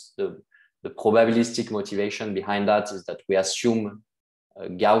loss, the probabilistic motivation behind that is that we assume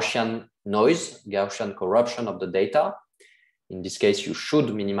Gaussian noise, Gaussian corruption of the data. In this case, you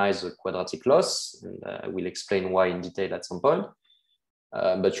should minimize the quadratic loss, and I will explain why in detail at some point.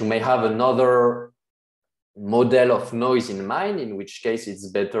 But you may have another model of noise in mind, in which case it's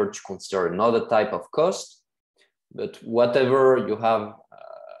better to consider another type of cost. But whatever you have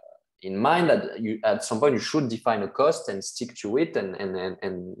in mind, that at some point you should define a cost and stick to it,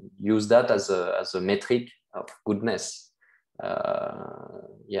 and use that as a metric of goodness.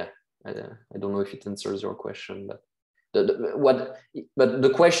 Yeah, I don't know if it answers your question, but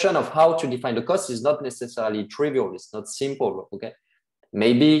the question of how to define the cost is not necessarily trivial. It's not simple. Okay,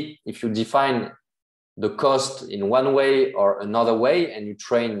 maybe if you define the cost in one way or another way, and you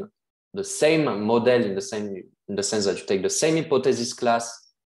train the same model in the sense that you take the same hypothesis class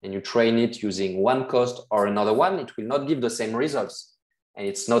and you train it using one cost or another one, it will not give the same results. and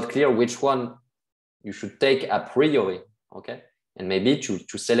it's not clear which one you should take a priori, okay? And maybe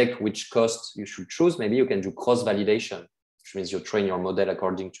to select which cost you should choose, maybe you can do cross-validation, which means you train your model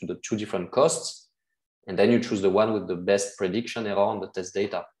according to the 2 different costs, and then you choose the one with the best prediction error on the test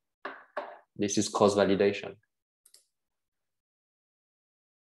data. This is cross-validation.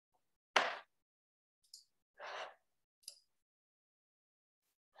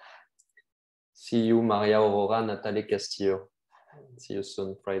 See you, Maria Aurora, Natalie Castillo. See you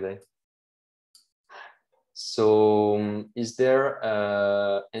soon, Friday. So, is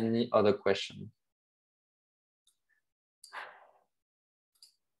there any other question?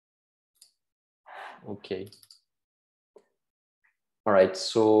 Okay. All right.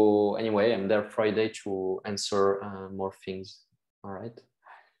 So anyway, I'm there Friday to answer more things. All right.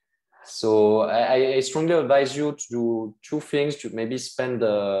 So I strongly advise you to do 2 things, to maybe spend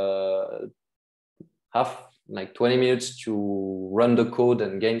like 20 minutes to run the code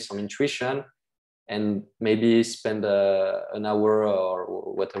and gain some intuition, and maybe spend an hour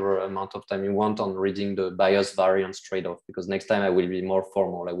or whatever amount of time you want on reading the bias variance trade-off, because next time I will be more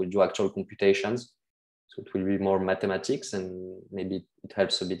formal. I will do actual computations. So it will be more mathematics, and maybe it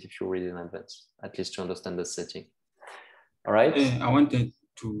helps a bit if you read in advance, at least to understand the setting. All right. I wanted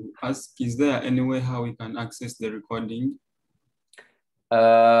to ask, is there any way how we can access the recording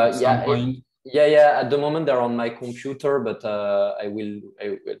at some point? Yeah. At the moment, they're on my computer, but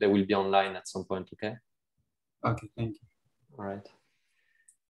they will be online at some point. Okay. Okay. Thank you. All right.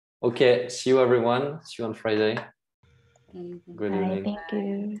 Okay. See you, everyone. See you on Friday. Good evening. Thank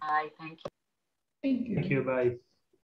you. Thank you. Thank you. Bye.